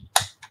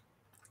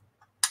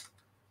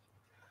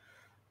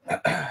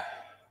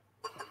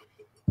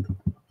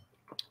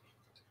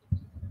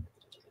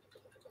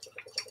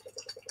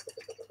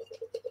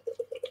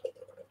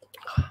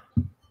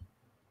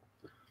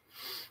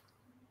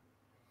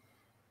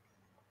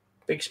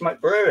 Big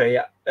Smoke Brewery,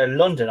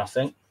 London, I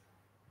think.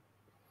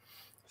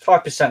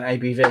 5%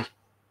 ABV.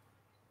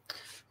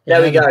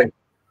 There we go.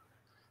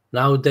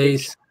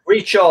 Nowadays,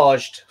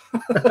 recharged.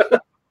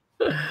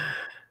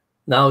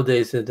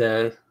 Nowadays,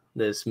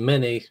 there's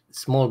many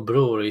small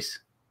breweries.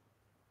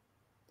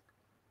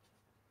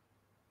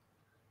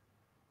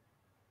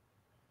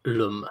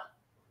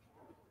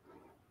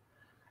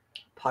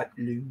 Pipe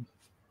loom.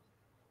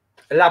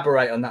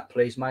 Elaborate on that,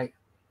 please, mate.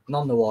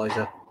 None the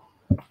wiser.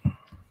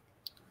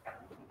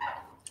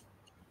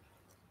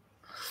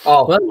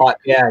 Oh, well, pipe.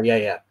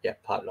 Yeah.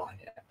 Pipeline.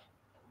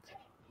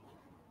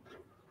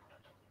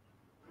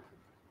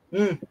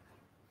 Yeah.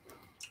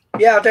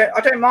 Yeah, I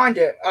don't mind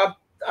it. I've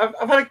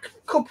had a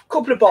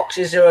couple of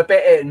boxes that are a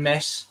bit hit and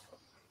miss.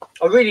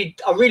 I really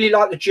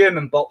like the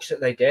German box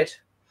that they did.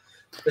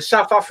 The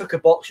South Africa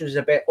box was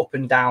a bit up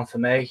and down for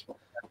me.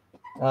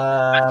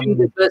 I think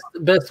the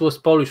best was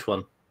Polish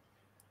one.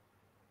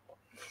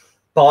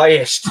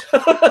 Biased.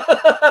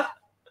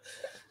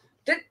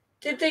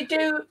 Did they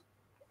do?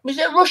 Was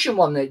it a Russian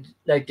one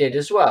they did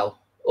as well,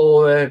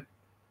 or?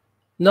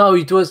 No,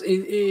 it was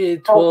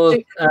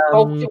Baltic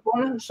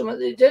one, something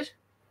they did.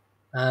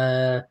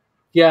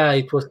 Yeah,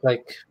 it was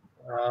like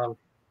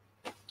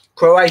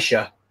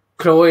Croatia,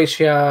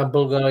 Bulgaria,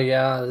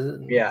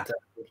 yeah,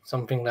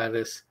 something like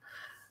this.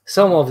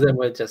 Some of them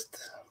were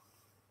just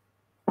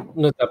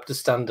not up to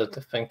standard,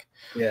 I think.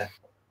 Yeah.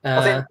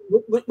 I think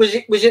was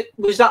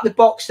that the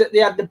box that they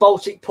had the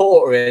Baltic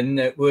Porter in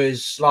that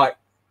was like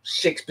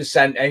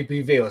 6%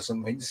 ABV or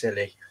something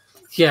silly?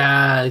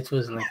 Yeah, it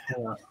was like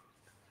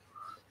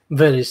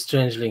very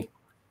strangely.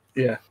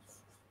 Yeah.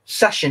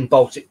 Session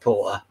Baltic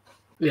Porter.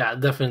 Yeah,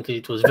 definitely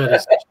it was very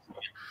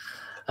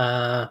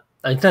I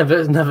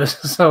never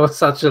saw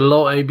such a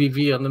low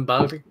ABV on the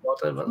Baltic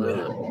Porter, but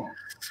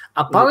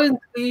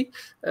apparently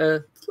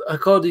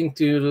according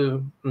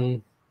to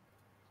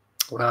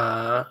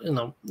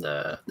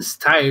the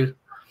style,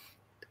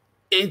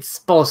 it's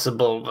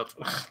possible, but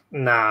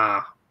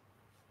nah.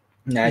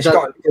 No, it's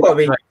got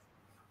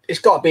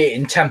to be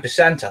in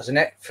 10%, hasn't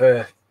it,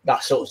 for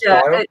that sort of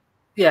style?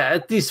 Yeah,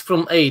 at least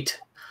from 8.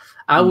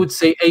 I would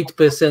say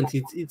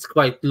 8%. It's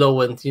quite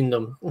low and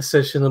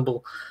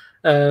sessionable.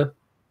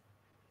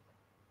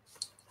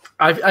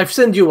 I've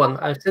sent you one.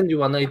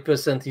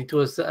 8%. It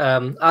was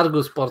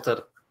Argus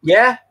Porter.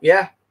 Yeah,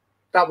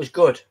 that was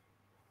good.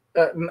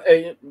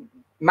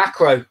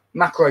 Macro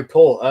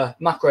porter,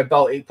 macro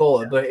Baltic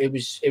porter, but it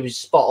was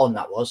spot on.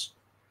 That was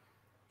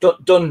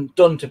done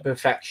to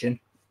perfection.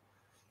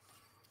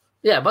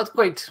 Yeah, but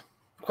quite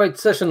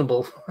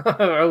sessionable,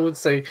 I would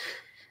say,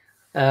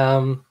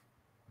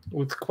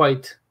 with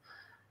quite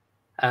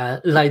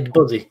light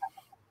body.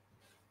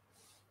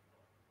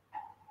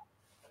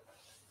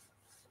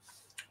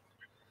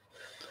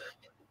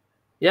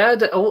 Yeah,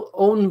 the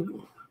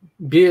own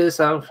beers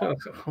are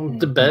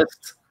the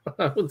best,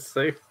 I would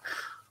say.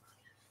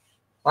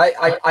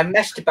 I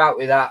messed about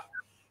with that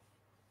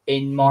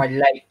in my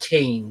late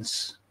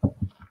teens.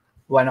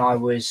 when I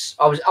was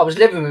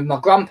living with my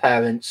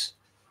grandparents,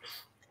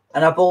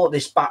 and I bought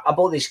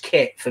this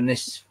kit from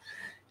this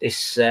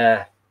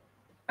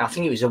I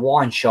think it was a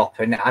wine shop,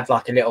 and it had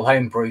like a little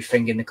homebrew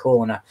thing in the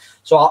corner.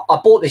 So I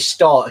bought this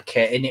starter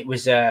kit, and it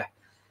was the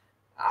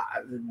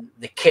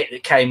kit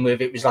that came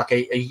with it was like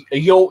a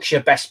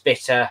Yorkshire Best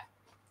Bitter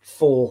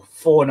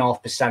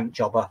 4.5%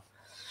 jobber.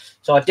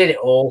 So I did it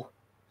all,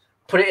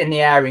 put it in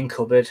the airing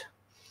cupboard.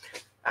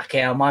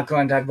 Okay, my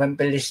granddad went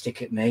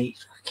ballistic at me.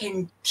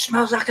 Fucking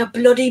smells like a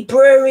bloody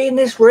brewery in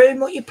this room.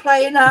 What you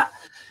playing at?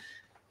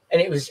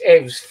 And it was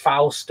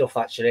foul stuff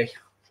actually.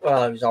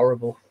 Well, it was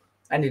horrible.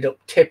 Ended up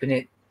tipping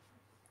it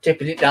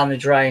down the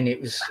drain. It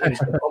was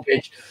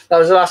garbage. That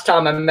was the last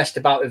time I messed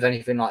about with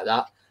anything like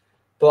that.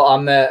 But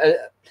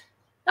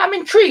I'm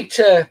intrigued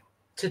to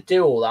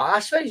do all that. I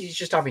suppose it's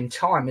just having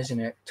time, isn't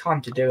it?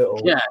 Time to do it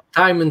all. Yeah,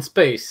 time and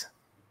space.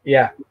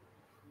 Yeah,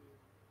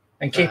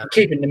 and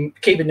keeping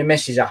the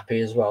missus happy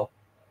as well.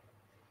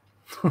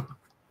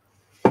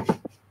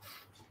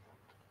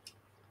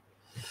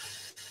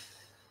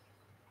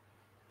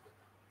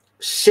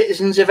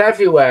 Citizens of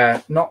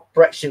everywhere, not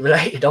Brexit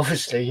related,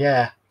 obviously.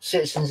 Yeah,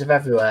 citizens of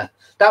everywhere.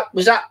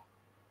 Was that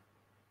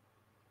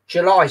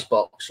July's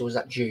box or was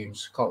that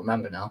June's? Can't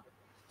remember now.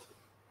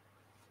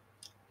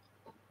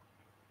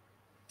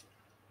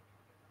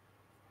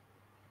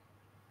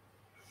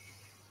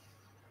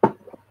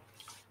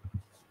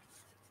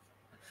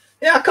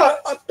 Yeah,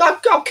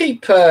 I'll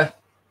keep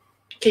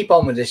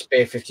on with this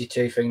beer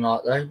 52 thing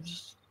like that.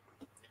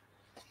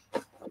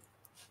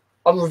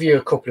 I'll review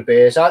a couple of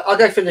beers. I'll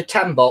go for the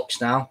 10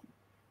 box now.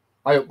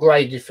 I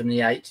upgraded from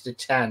the 8 to the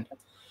 10,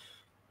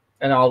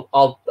 and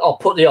I'll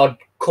put the odd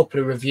couple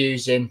of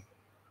reviews in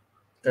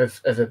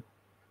of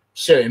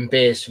certain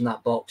beers from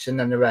that box, and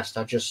then the rest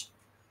I'll just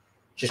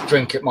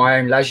drink at my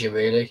own leisure,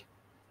 really.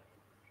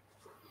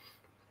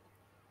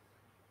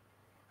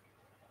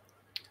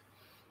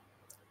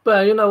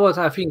 But you know what?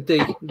 I think they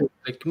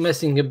like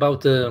messing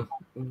about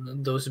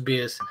those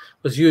beers,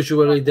 because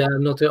usually they are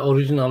not the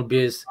original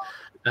beers,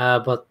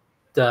 but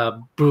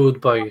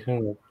brewed by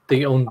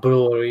their own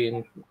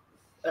brewery,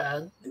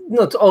 and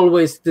not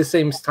always the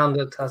same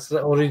standard as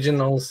the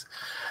originals.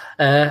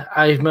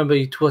 I remember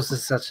it was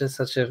such a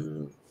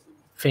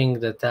thing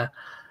that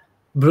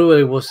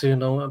brewery was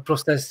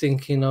protesting,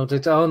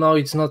 that no,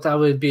 it's not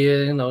our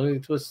beer,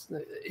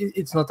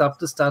 it's not up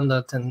to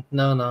standard, and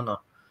no.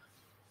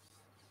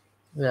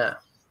 Yeah.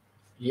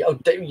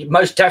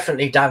 Most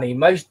definitely, Danny.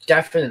 Most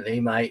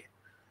definitely, mate.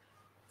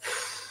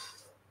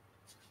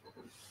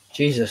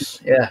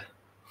 Jesus, yeah.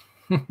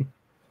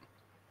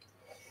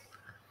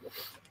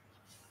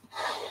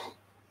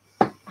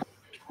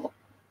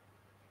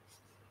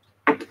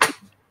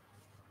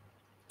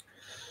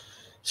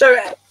 So,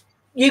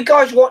 you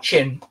guys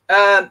watching,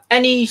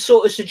 any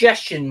sort of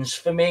suggestions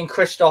for me and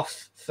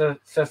Krzysztof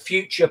for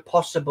future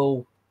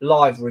possible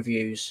live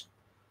reviews?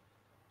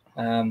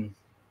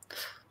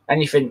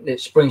 Anything that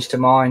springs to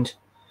mind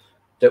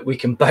that we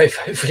can both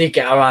hopefully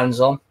get our hands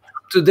on?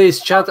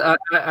 Today's chat,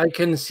 I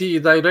can see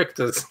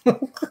directors.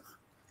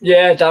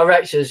 Yeah,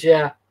 directors.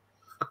 Yeah,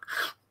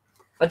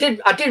 I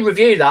did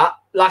review that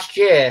last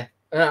year.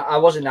 I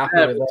wasn't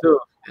happy with it, too.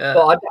 Yeah.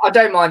 but I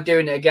don't mind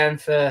doing it again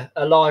for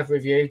a live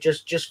review,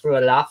 just for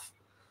a laugh.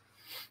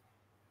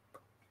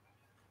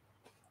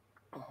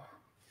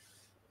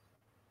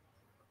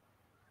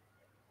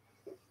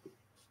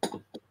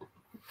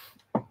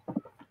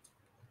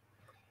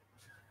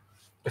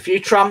 A few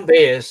Trump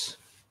beers.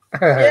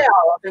 Yeah,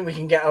 I think we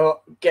can get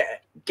our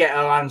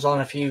hands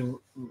on a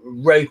few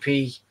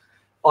ropey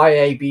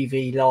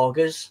IABV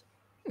lagers.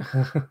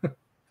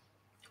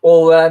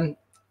 Or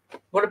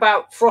what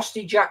about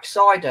Frosty Jack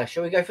cider?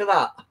 Shall we go for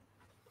that?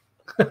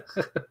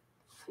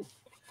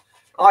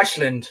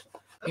 Iceland,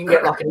 you can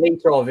get like a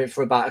litre of it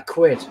for about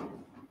 £1.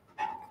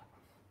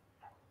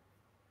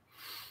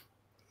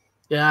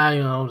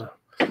 Yeah,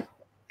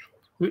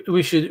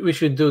 we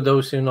should do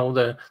those,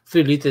 the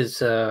 3 liters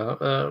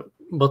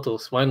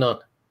bottles. Why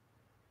not?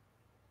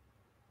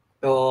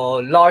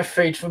 Or live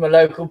feed from a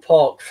local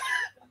park.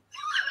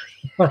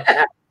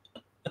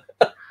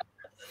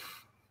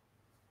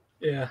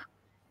 Yeah.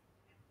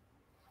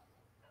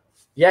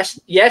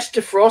 Yes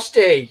to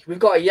Frosty. We've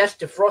got a yes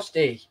to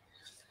Frosty.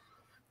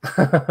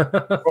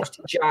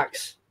 Frosty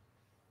Jacks.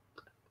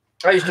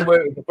 I used to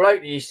work with a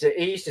bloke. He used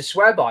to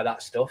swear by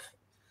that stuff.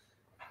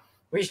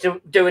 We used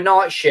to do a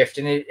night shift,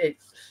 and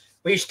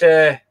we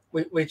start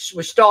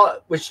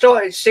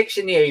at 6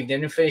 in the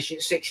evening and finish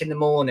at 6 in the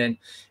morning.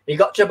 He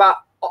got to about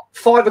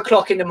 5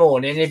 o'clock in the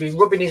morning. He'd be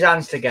rubbing his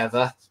hands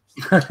together.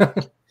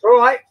 All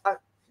right,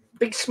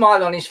 big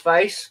smile on his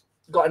face.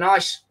 Got a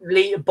nice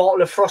litre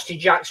bottle of Frosty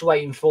Jacks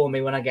waiting for me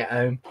when I get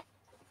home.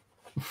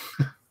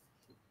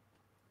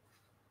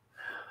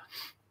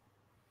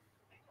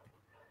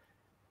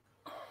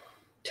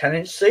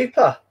 Tenant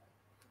Super.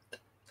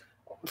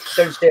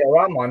 Don't see it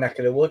around my neck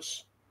of the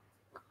woods.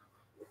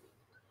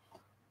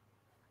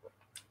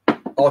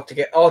 Hard to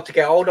get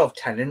hold of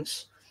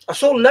Tenants. I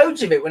saw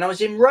loads of it when I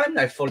was in Rome,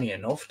 though. Funny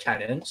enough,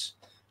 Tenants.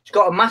 It's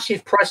got a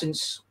massive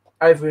presence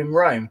over in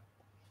Rome.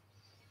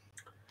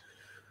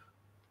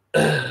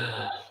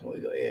 What we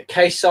got here?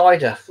 K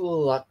cider.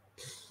 Ooh,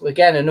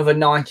 again, another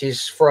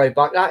 90s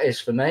throwback. That is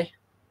for me.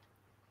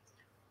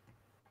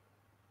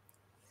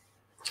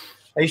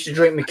 I used to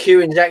drink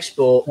McEwen's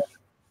Export.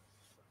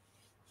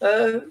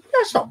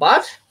 That's not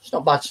bad. It's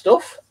not bad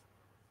stuff.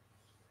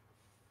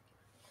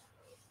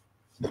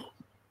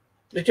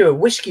 They do a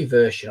whiskey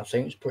version, I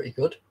think it's pretty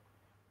good.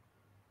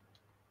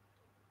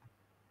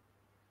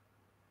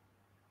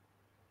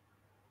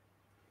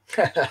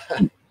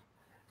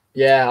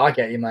 Yeah, I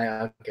get you, mate.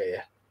 I get you.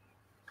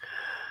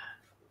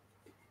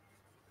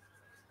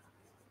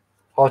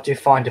 Hard to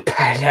find a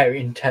pale ale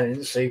in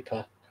Tenant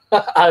Super.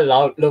 I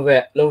love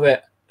it. Love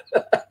it.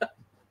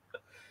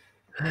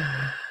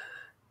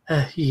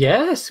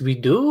 Yes, we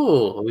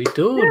do. We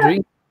do Yeah.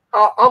 drink.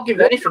 I'll give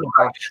anything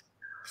a bash.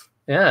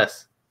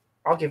 Yes.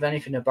 I'll give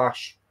anything a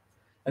bash.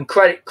 And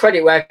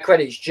credit where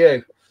credit's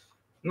due.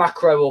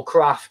 Macro or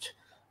craft.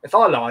 If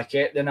I like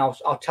it, then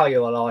I'll tell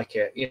you I like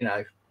it. You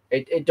know,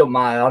 it don't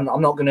matter.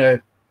 I'm not going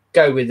to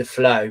go with the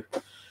flow.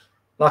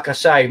 Like I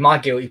say, my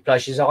guilty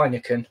pleasure is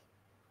Heineken.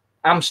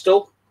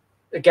 Amstel.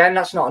 Again,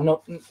 that's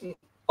not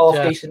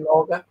half decent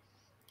lager.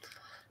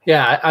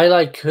 Yeah, I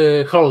like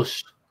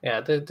Kolsch.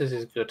 Yeah, this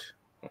is good.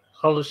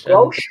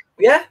 Kolsch,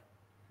 yeah.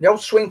 The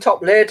old swing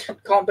top lid.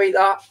 Can't beat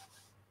that.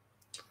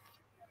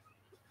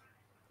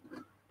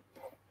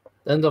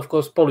 And of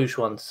course, Polish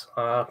ones.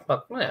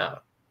 But yeah,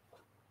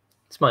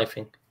 it's my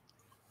thing.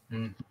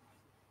 Mm.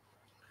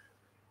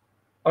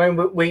 I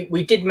mean,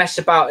 we did mess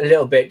about a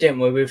little bit,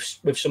 didn't we,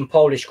 with some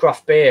Polish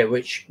craft beer,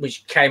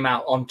 which came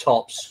out on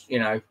tops, you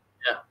know.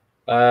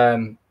 Yeah.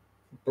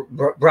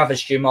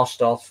 Bravasti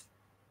Mostov,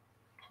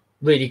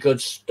 really good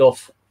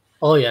stuff.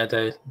 Oh yeah,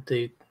 they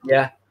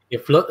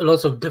have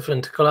lots of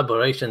different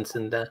collaborations,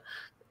 and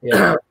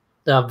yeah,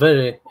 they are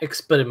very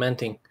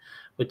experimenting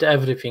with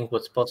everything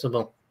what's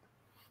possible.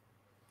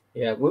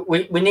 Yeah,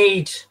 we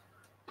need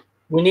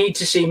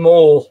to see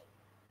more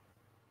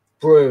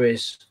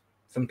breweries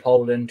from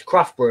Poland,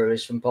 craft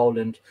breweries from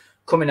Poland,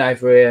 coming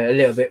over here a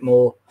little bit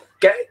more,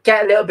 get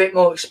a little bit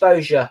more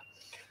exposure.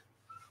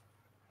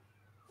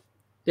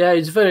 Yeah,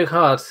 it's very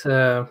hard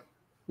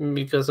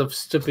because of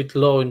stupid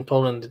law in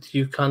Poland that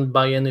you can't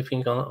buy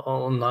anything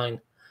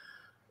online.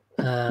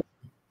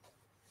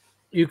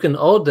 You can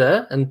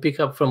order and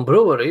pick up from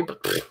brewery,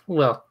 but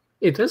well,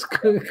 it is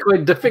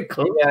quite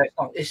difficult. Yeah,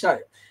 it's not.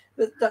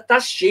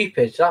 That's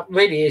stupid. That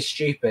really is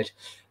stupid.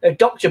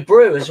 Dr.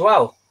 Brew as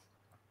well.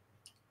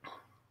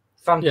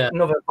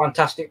 Another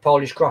fantastic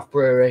Polish craft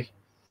brewery.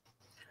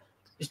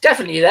 It's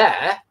definitely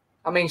there.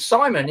 I mean,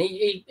 Simon,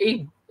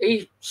 he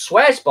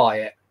swears by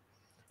it.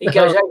 He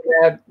goes over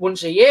there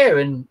once a year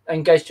and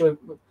goes to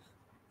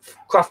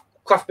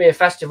craft beer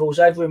festivals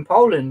over in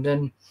Poland,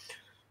 and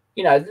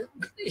you know,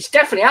 it's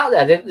definitely out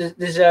there.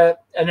 There's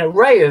an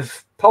array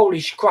of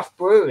Polish craft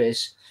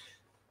breweries,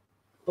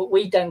 but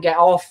we don't get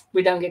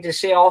to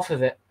see half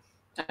of it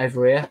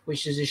over here,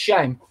 which is a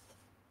shame.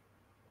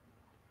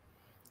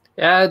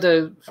 Yeah,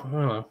 there's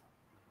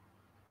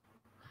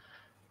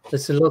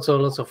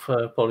lots of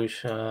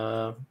Polish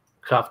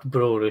craft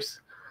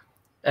breweries.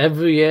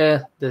 Every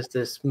year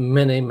there's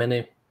many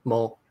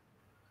more.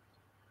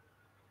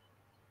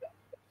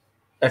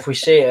 If we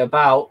see it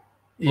about,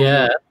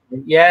 yeah,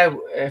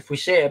 if we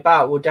see it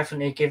about, we'll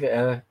definitely give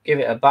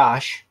it a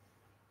bash.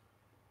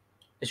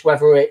 It's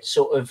whether it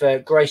sort of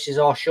graces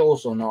our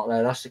shores or not,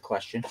 though. That's the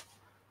question.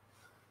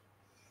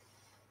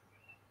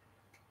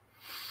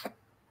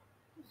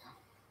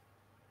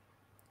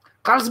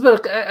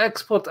 Carlsberg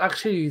Export,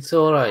 actually, it's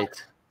all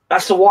right.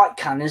 That's the white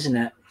can, isn't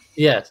it?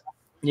 Yes.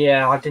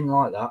 Yeah, I didn't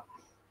like that.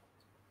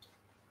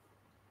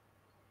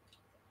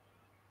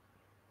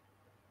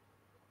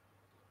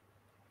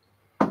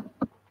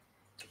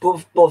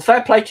 But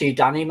fair play to you,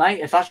 Danny, mate.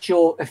 If that's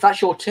your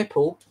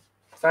tipple,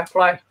 fair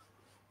play.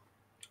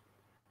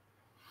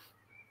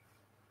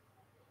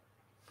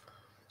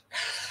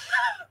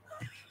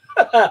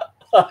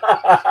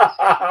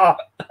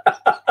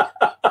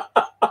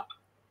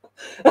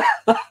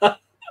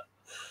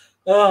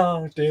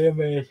 Oh dear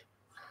me.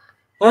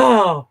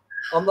 Oh,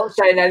 I'm not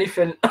saying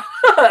anything.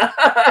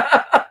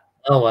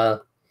 Oh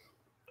well.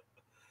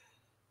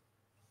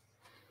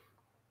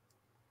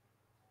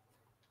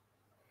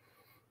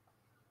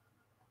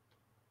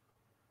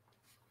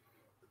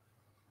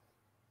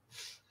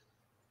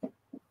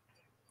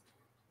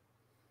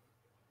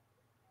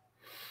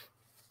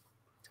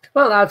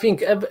 Well, I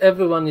think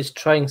everyone is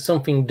trying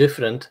something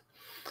different.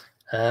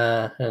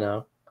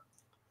 Different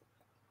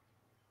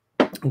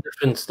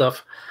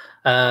stuff.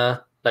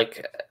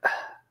 Like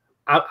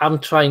I'm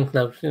trying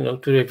now,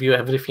 to review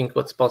everything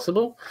what's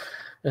possible.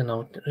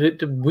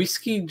 The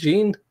whiskey,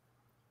 gin,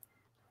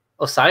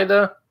 or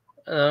cider.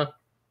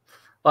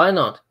 Why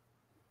not?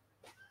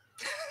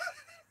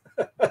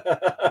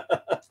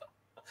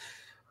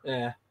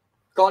 Yeah,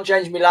 can't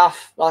change me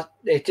laugh.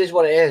 It is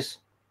what it is.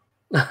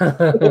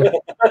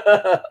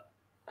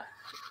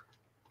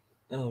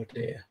 Oh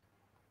dear.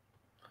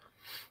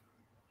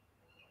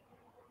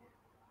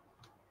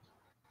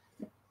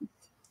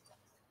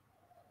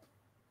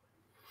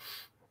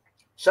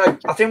 So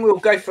I think we'll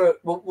go for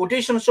we'll do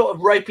some sort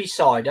of ropey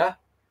cider.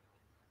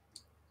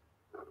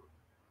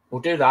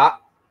 We'll do that,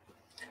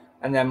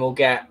 and then we'll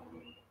get.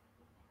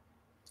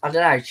 I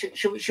don't know.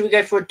 Should we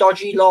go for a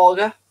dodgy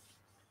lager?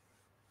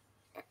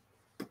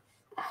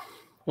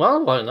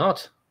 Well, why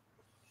not?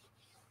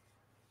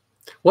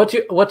 What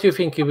do you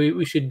think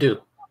we should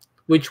do?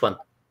 Which one?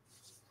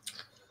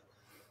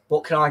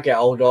 What can I get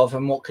hold of,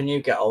 and what can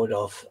you get hold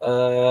of?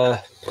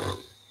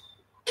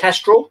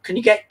 Kestrel. Can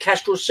you get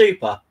Kestrel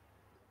Super?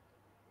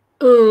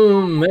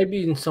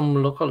 Maybe in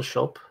some local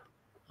shop.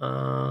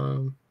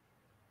 A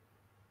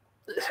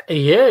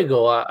year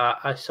ago,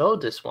 I saw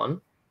this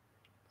one.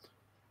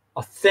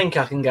 I think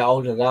I can get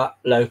hold of that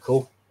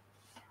local.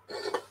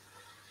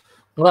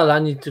 Well, I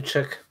need to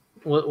check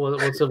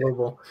what's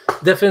available.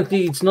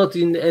 Definitely, it's not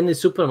in any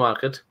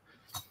supermarket.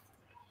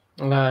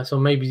 So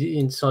maybe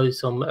inside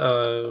some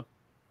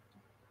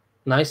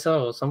nicer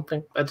or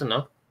something. I don't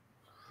know.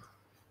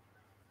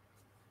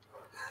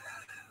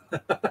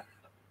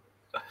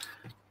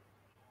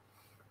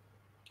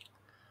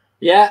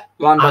 Yeah,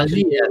 random.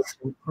 Yes.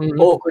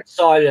 Awkward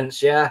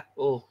silence. Yeah.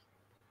 Oh,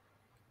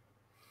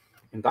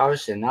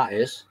 embarrassing that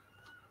is.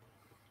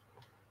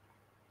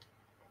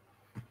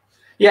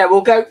 Yeah,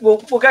 we'll go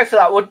for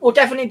that. We'll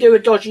definitely do a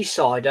dodgy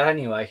cider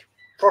anyway.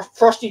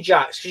 Frosty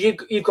Jacks,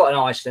 because you've got an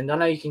Iceland. I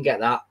know you can get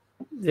that.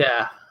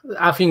 Yeah,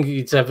 I think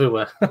it's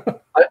everywhere.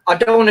 I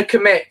don't want to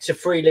commit to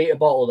 3 litre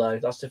bottle though.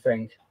 That's the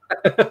thing.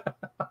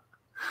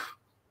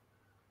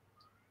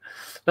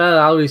 Well,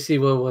 I will see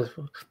what was.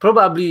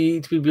 Probably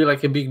it will be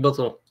like a big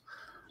bottle.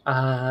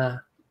 I'm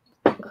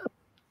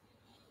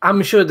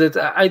sure that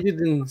I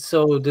didn't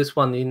saw this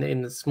one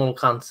in small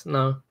cans.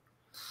 No.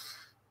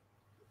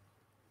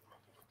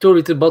 2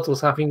 liter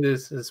bottles, I think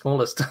is the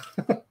smallest.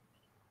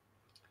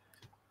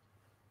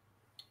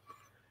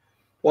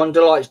 One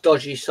Delight's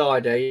dodgy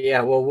cider.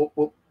 Yeah, well,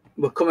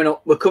 we're coming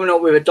up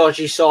with a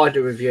dodgy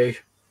cider review.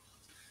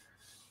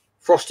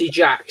 Frosty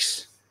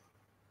Jacks.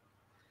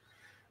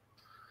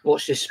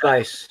 Watch this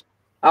space.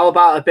 How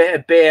about a bit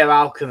of beer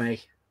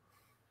alchemy?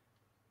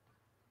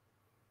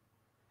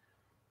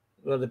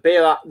 Well,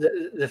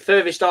 the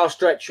furthest I'll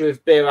stretch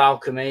with beer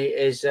alchemy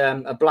is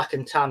a black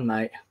and tan,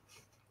 mate.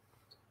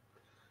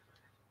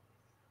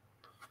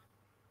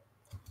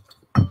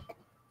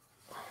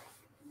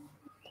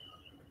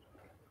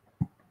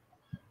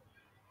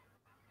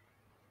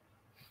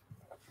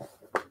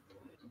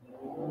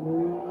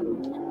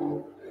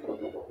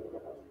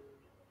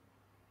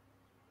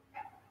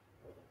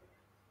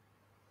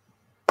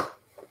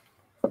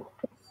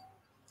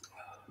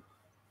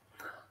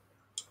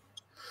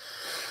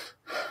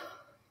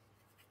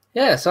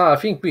 Yeah, so I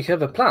think we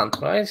have a plan,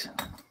 right?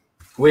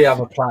 We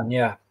have a plan,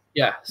 yeah.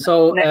 Yeah.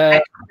 So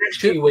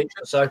next 2 weeks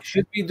or so.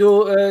 Should we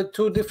do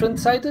 2 different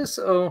ciders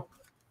or?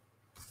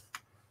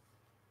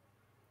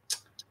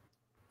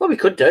 Well, we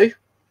could do.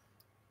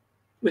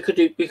 We could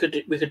do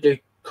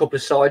a couple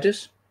of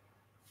ciders.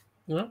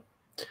 Yeah.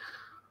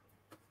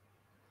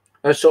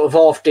 A sort of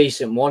half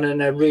decent one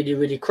and a really,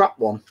 really crap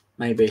one,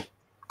 maybe.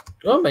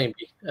 Oh,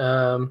 maybe.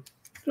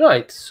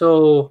 Right.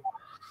 So,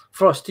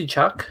 Frosty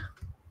Jack,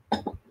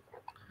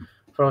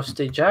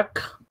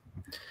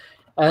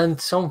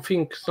 and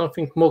something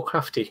more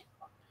crafty.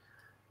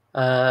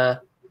 Well,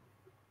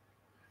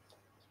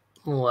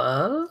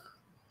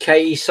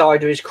 Katie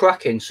cider is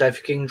cracking.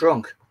 Sophie King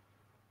drunk.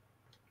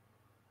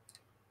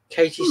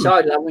 Katie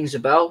cider, that rings a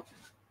bell.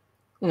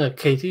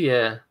 Katie,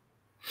 yeah.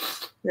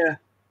 Yeah.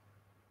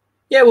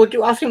 Yeah, we'll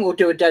do. I think we'll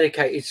do a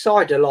dedicated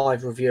cider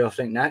live review. I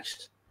think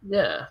next.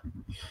 Yeah.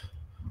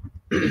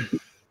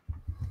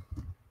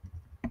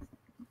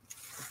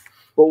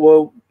 But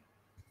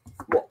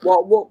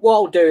what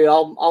I'll do,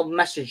 I'll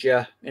message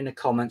you in the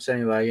comments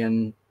anyway,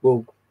 and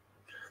we'll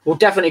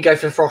definitely go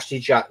for Frosty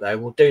Jack though.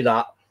 We'll do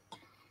that,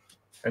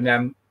 and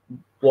then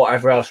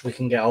whatever else we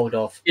can get hold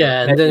of.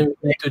 Yeah, and then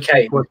we need to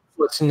check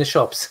what's in the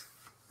shops.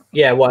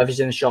 Yeah, whatever's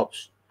in the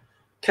shops.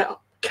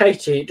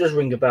 Katie, it does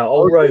ring a bell.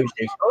 Oh,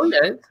 Rosie. Oh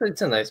yeah,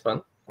 it's a nice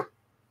one.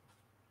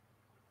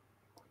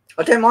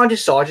 I don't mind a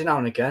cider now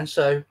and again,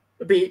 so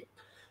it'll be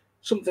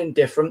something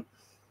different.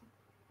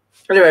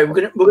 Anyway,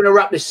 we're gonna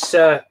wrap this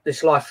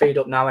this live feed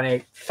up now.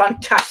 Anyway,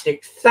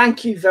 fantastic.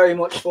 Thank you very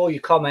much for all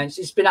your comments.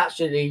 It's been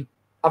absolutely.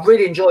 I've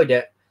really enjoyed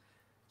it.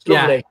 It's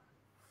lovely. Yeah.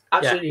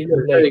 Absolutely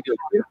lovely. Very good.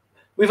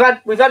 We've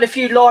had a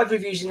few live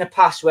reviews in the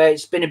past where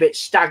it's been a bit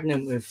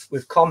stagnant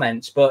with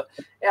comments, but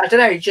I don't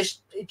know. It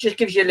just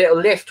gives you a little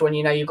lift when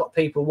you know you've got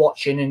people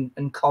watching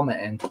and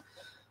commenting.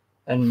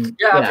 And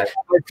yeah,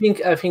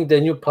 I think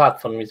the new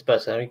platform is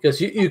better because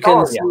you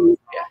can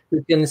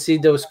you can see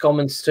those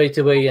comments straight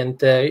away,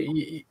 and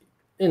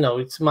you know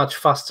it's much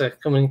faster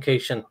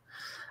communication.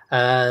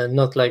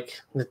 Not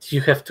like that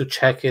you have to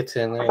check it,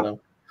 and you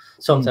know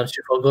sometimes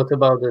you forgot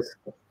about it.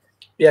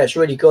 Yeah, it's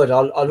really good.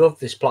 I love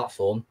this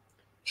platform.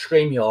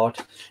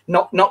 StreamYard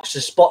knocks the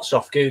spots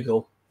off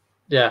Google.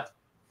 Yeah,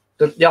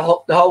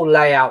 the whole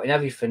layout and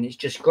everything. It's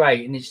just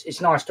great, and it's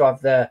nice to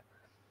have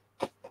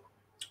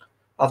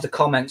have the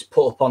comments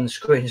put up on the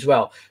screen as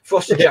well.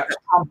 Frosted Jack's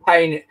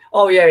champagne.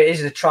 Oh yeah, it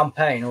is the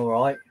champagne. All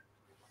right,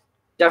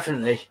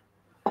 definitely.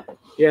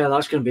 Yeah,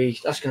 that's gonna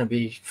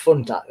be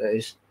fun. That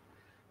is.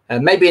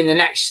 Maybe in the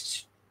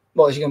next,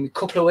 what is it gonna be?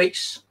 Couple of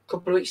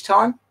weeks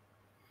time.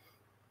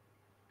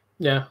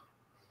 Yeah.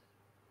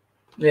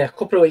 Yeah, a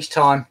couple of weeks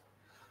time.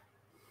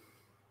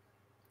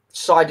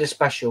 Cider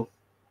special.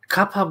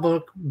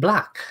 Kappa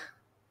Black.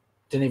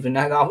 Didn't even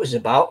know that was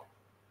about.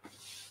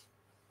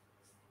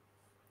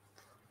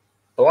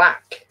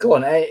 Black. Go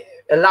on,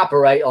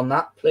 elaborate on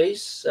that,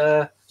 please,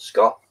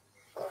 Scott.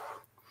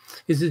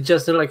 Is it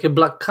just like a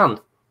black can?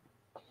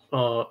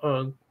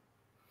 Or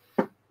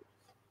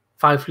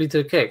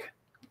 5-liter keg?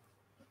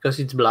 Because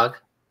it's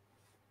black.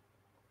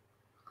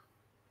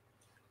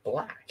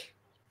 Black.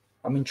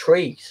 I'm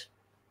intrigued.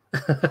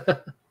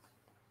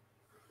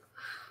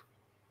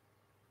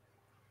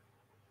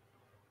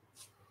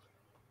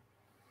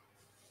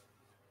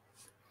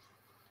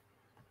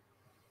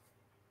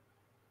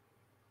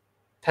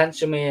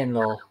 Pencil me in,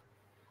 Law.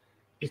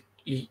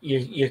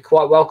 You're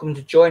quite welcome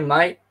to join,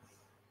 mate.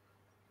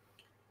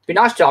 It'd be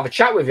nice to have a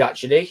chat with you,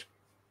 actually.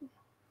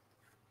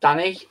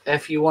 Danny,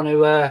 if you want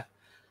to,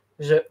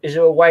 is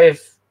there a way of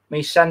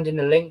me sending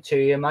a link to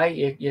you,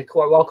 mate? You're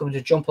quite welcome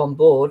to jump on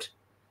board.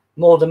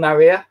 More the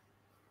merrier.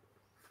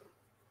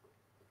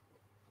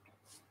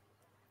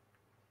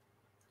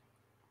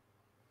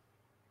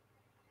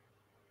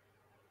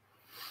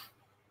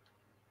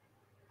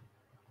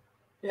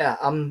 Yeah,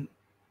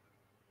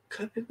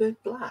 could be a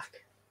bit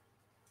black.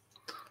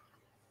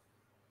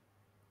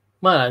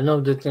 Well, I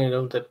know that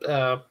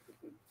the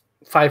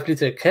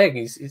 5-liter keg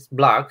is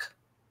black.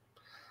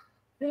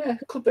 Yeah,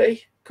 could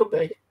be. I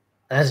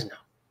don't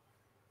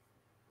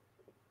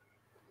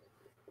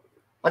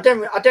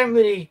know. I don't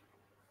really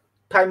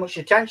pay much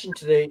attention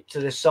to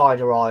the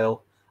cider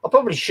aisle. I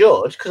probably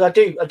should, because I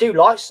do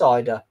like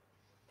cider.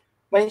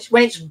 When it's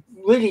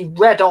really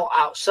red hot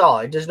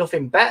outside, there's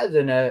nothing better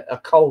than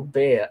a cold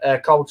beer,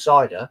 cold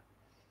cider.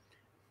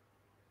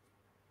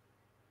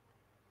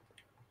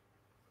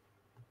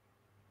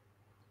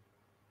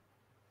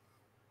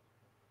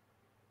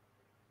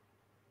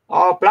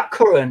 Oh,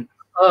 blackcurrant.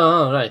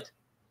 Oh, right.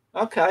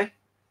 Okay.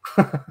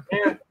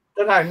 Yeah,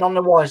 don't know, none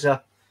the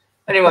wiser.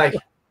 Anyway,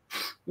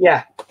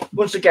 yeah.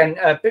 Once again,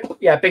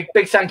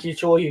 big thank you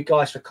to all you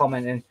guys for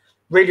commenting.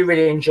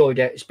 Really enjoyed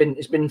it.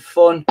 It's been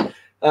fun.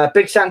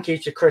 Big thank you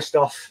to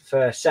Krzysztof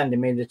for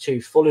sending me the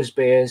 2 Fuller's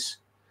beers.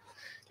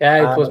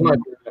 Yeah, it was my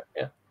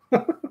pleasure.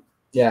 Yeah.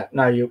 Yeah.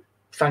 No,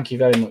 thank you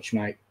very much,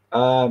 mate.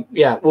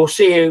 Yeah, we'll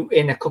see you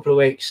in a couple of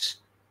weeks.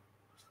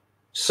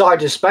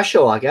 Cider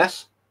special, I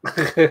guess.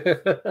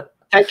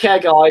 Take care,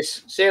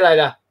 guys. See you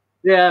later.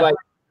 Yeah. Bye.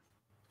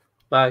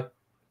 Bye.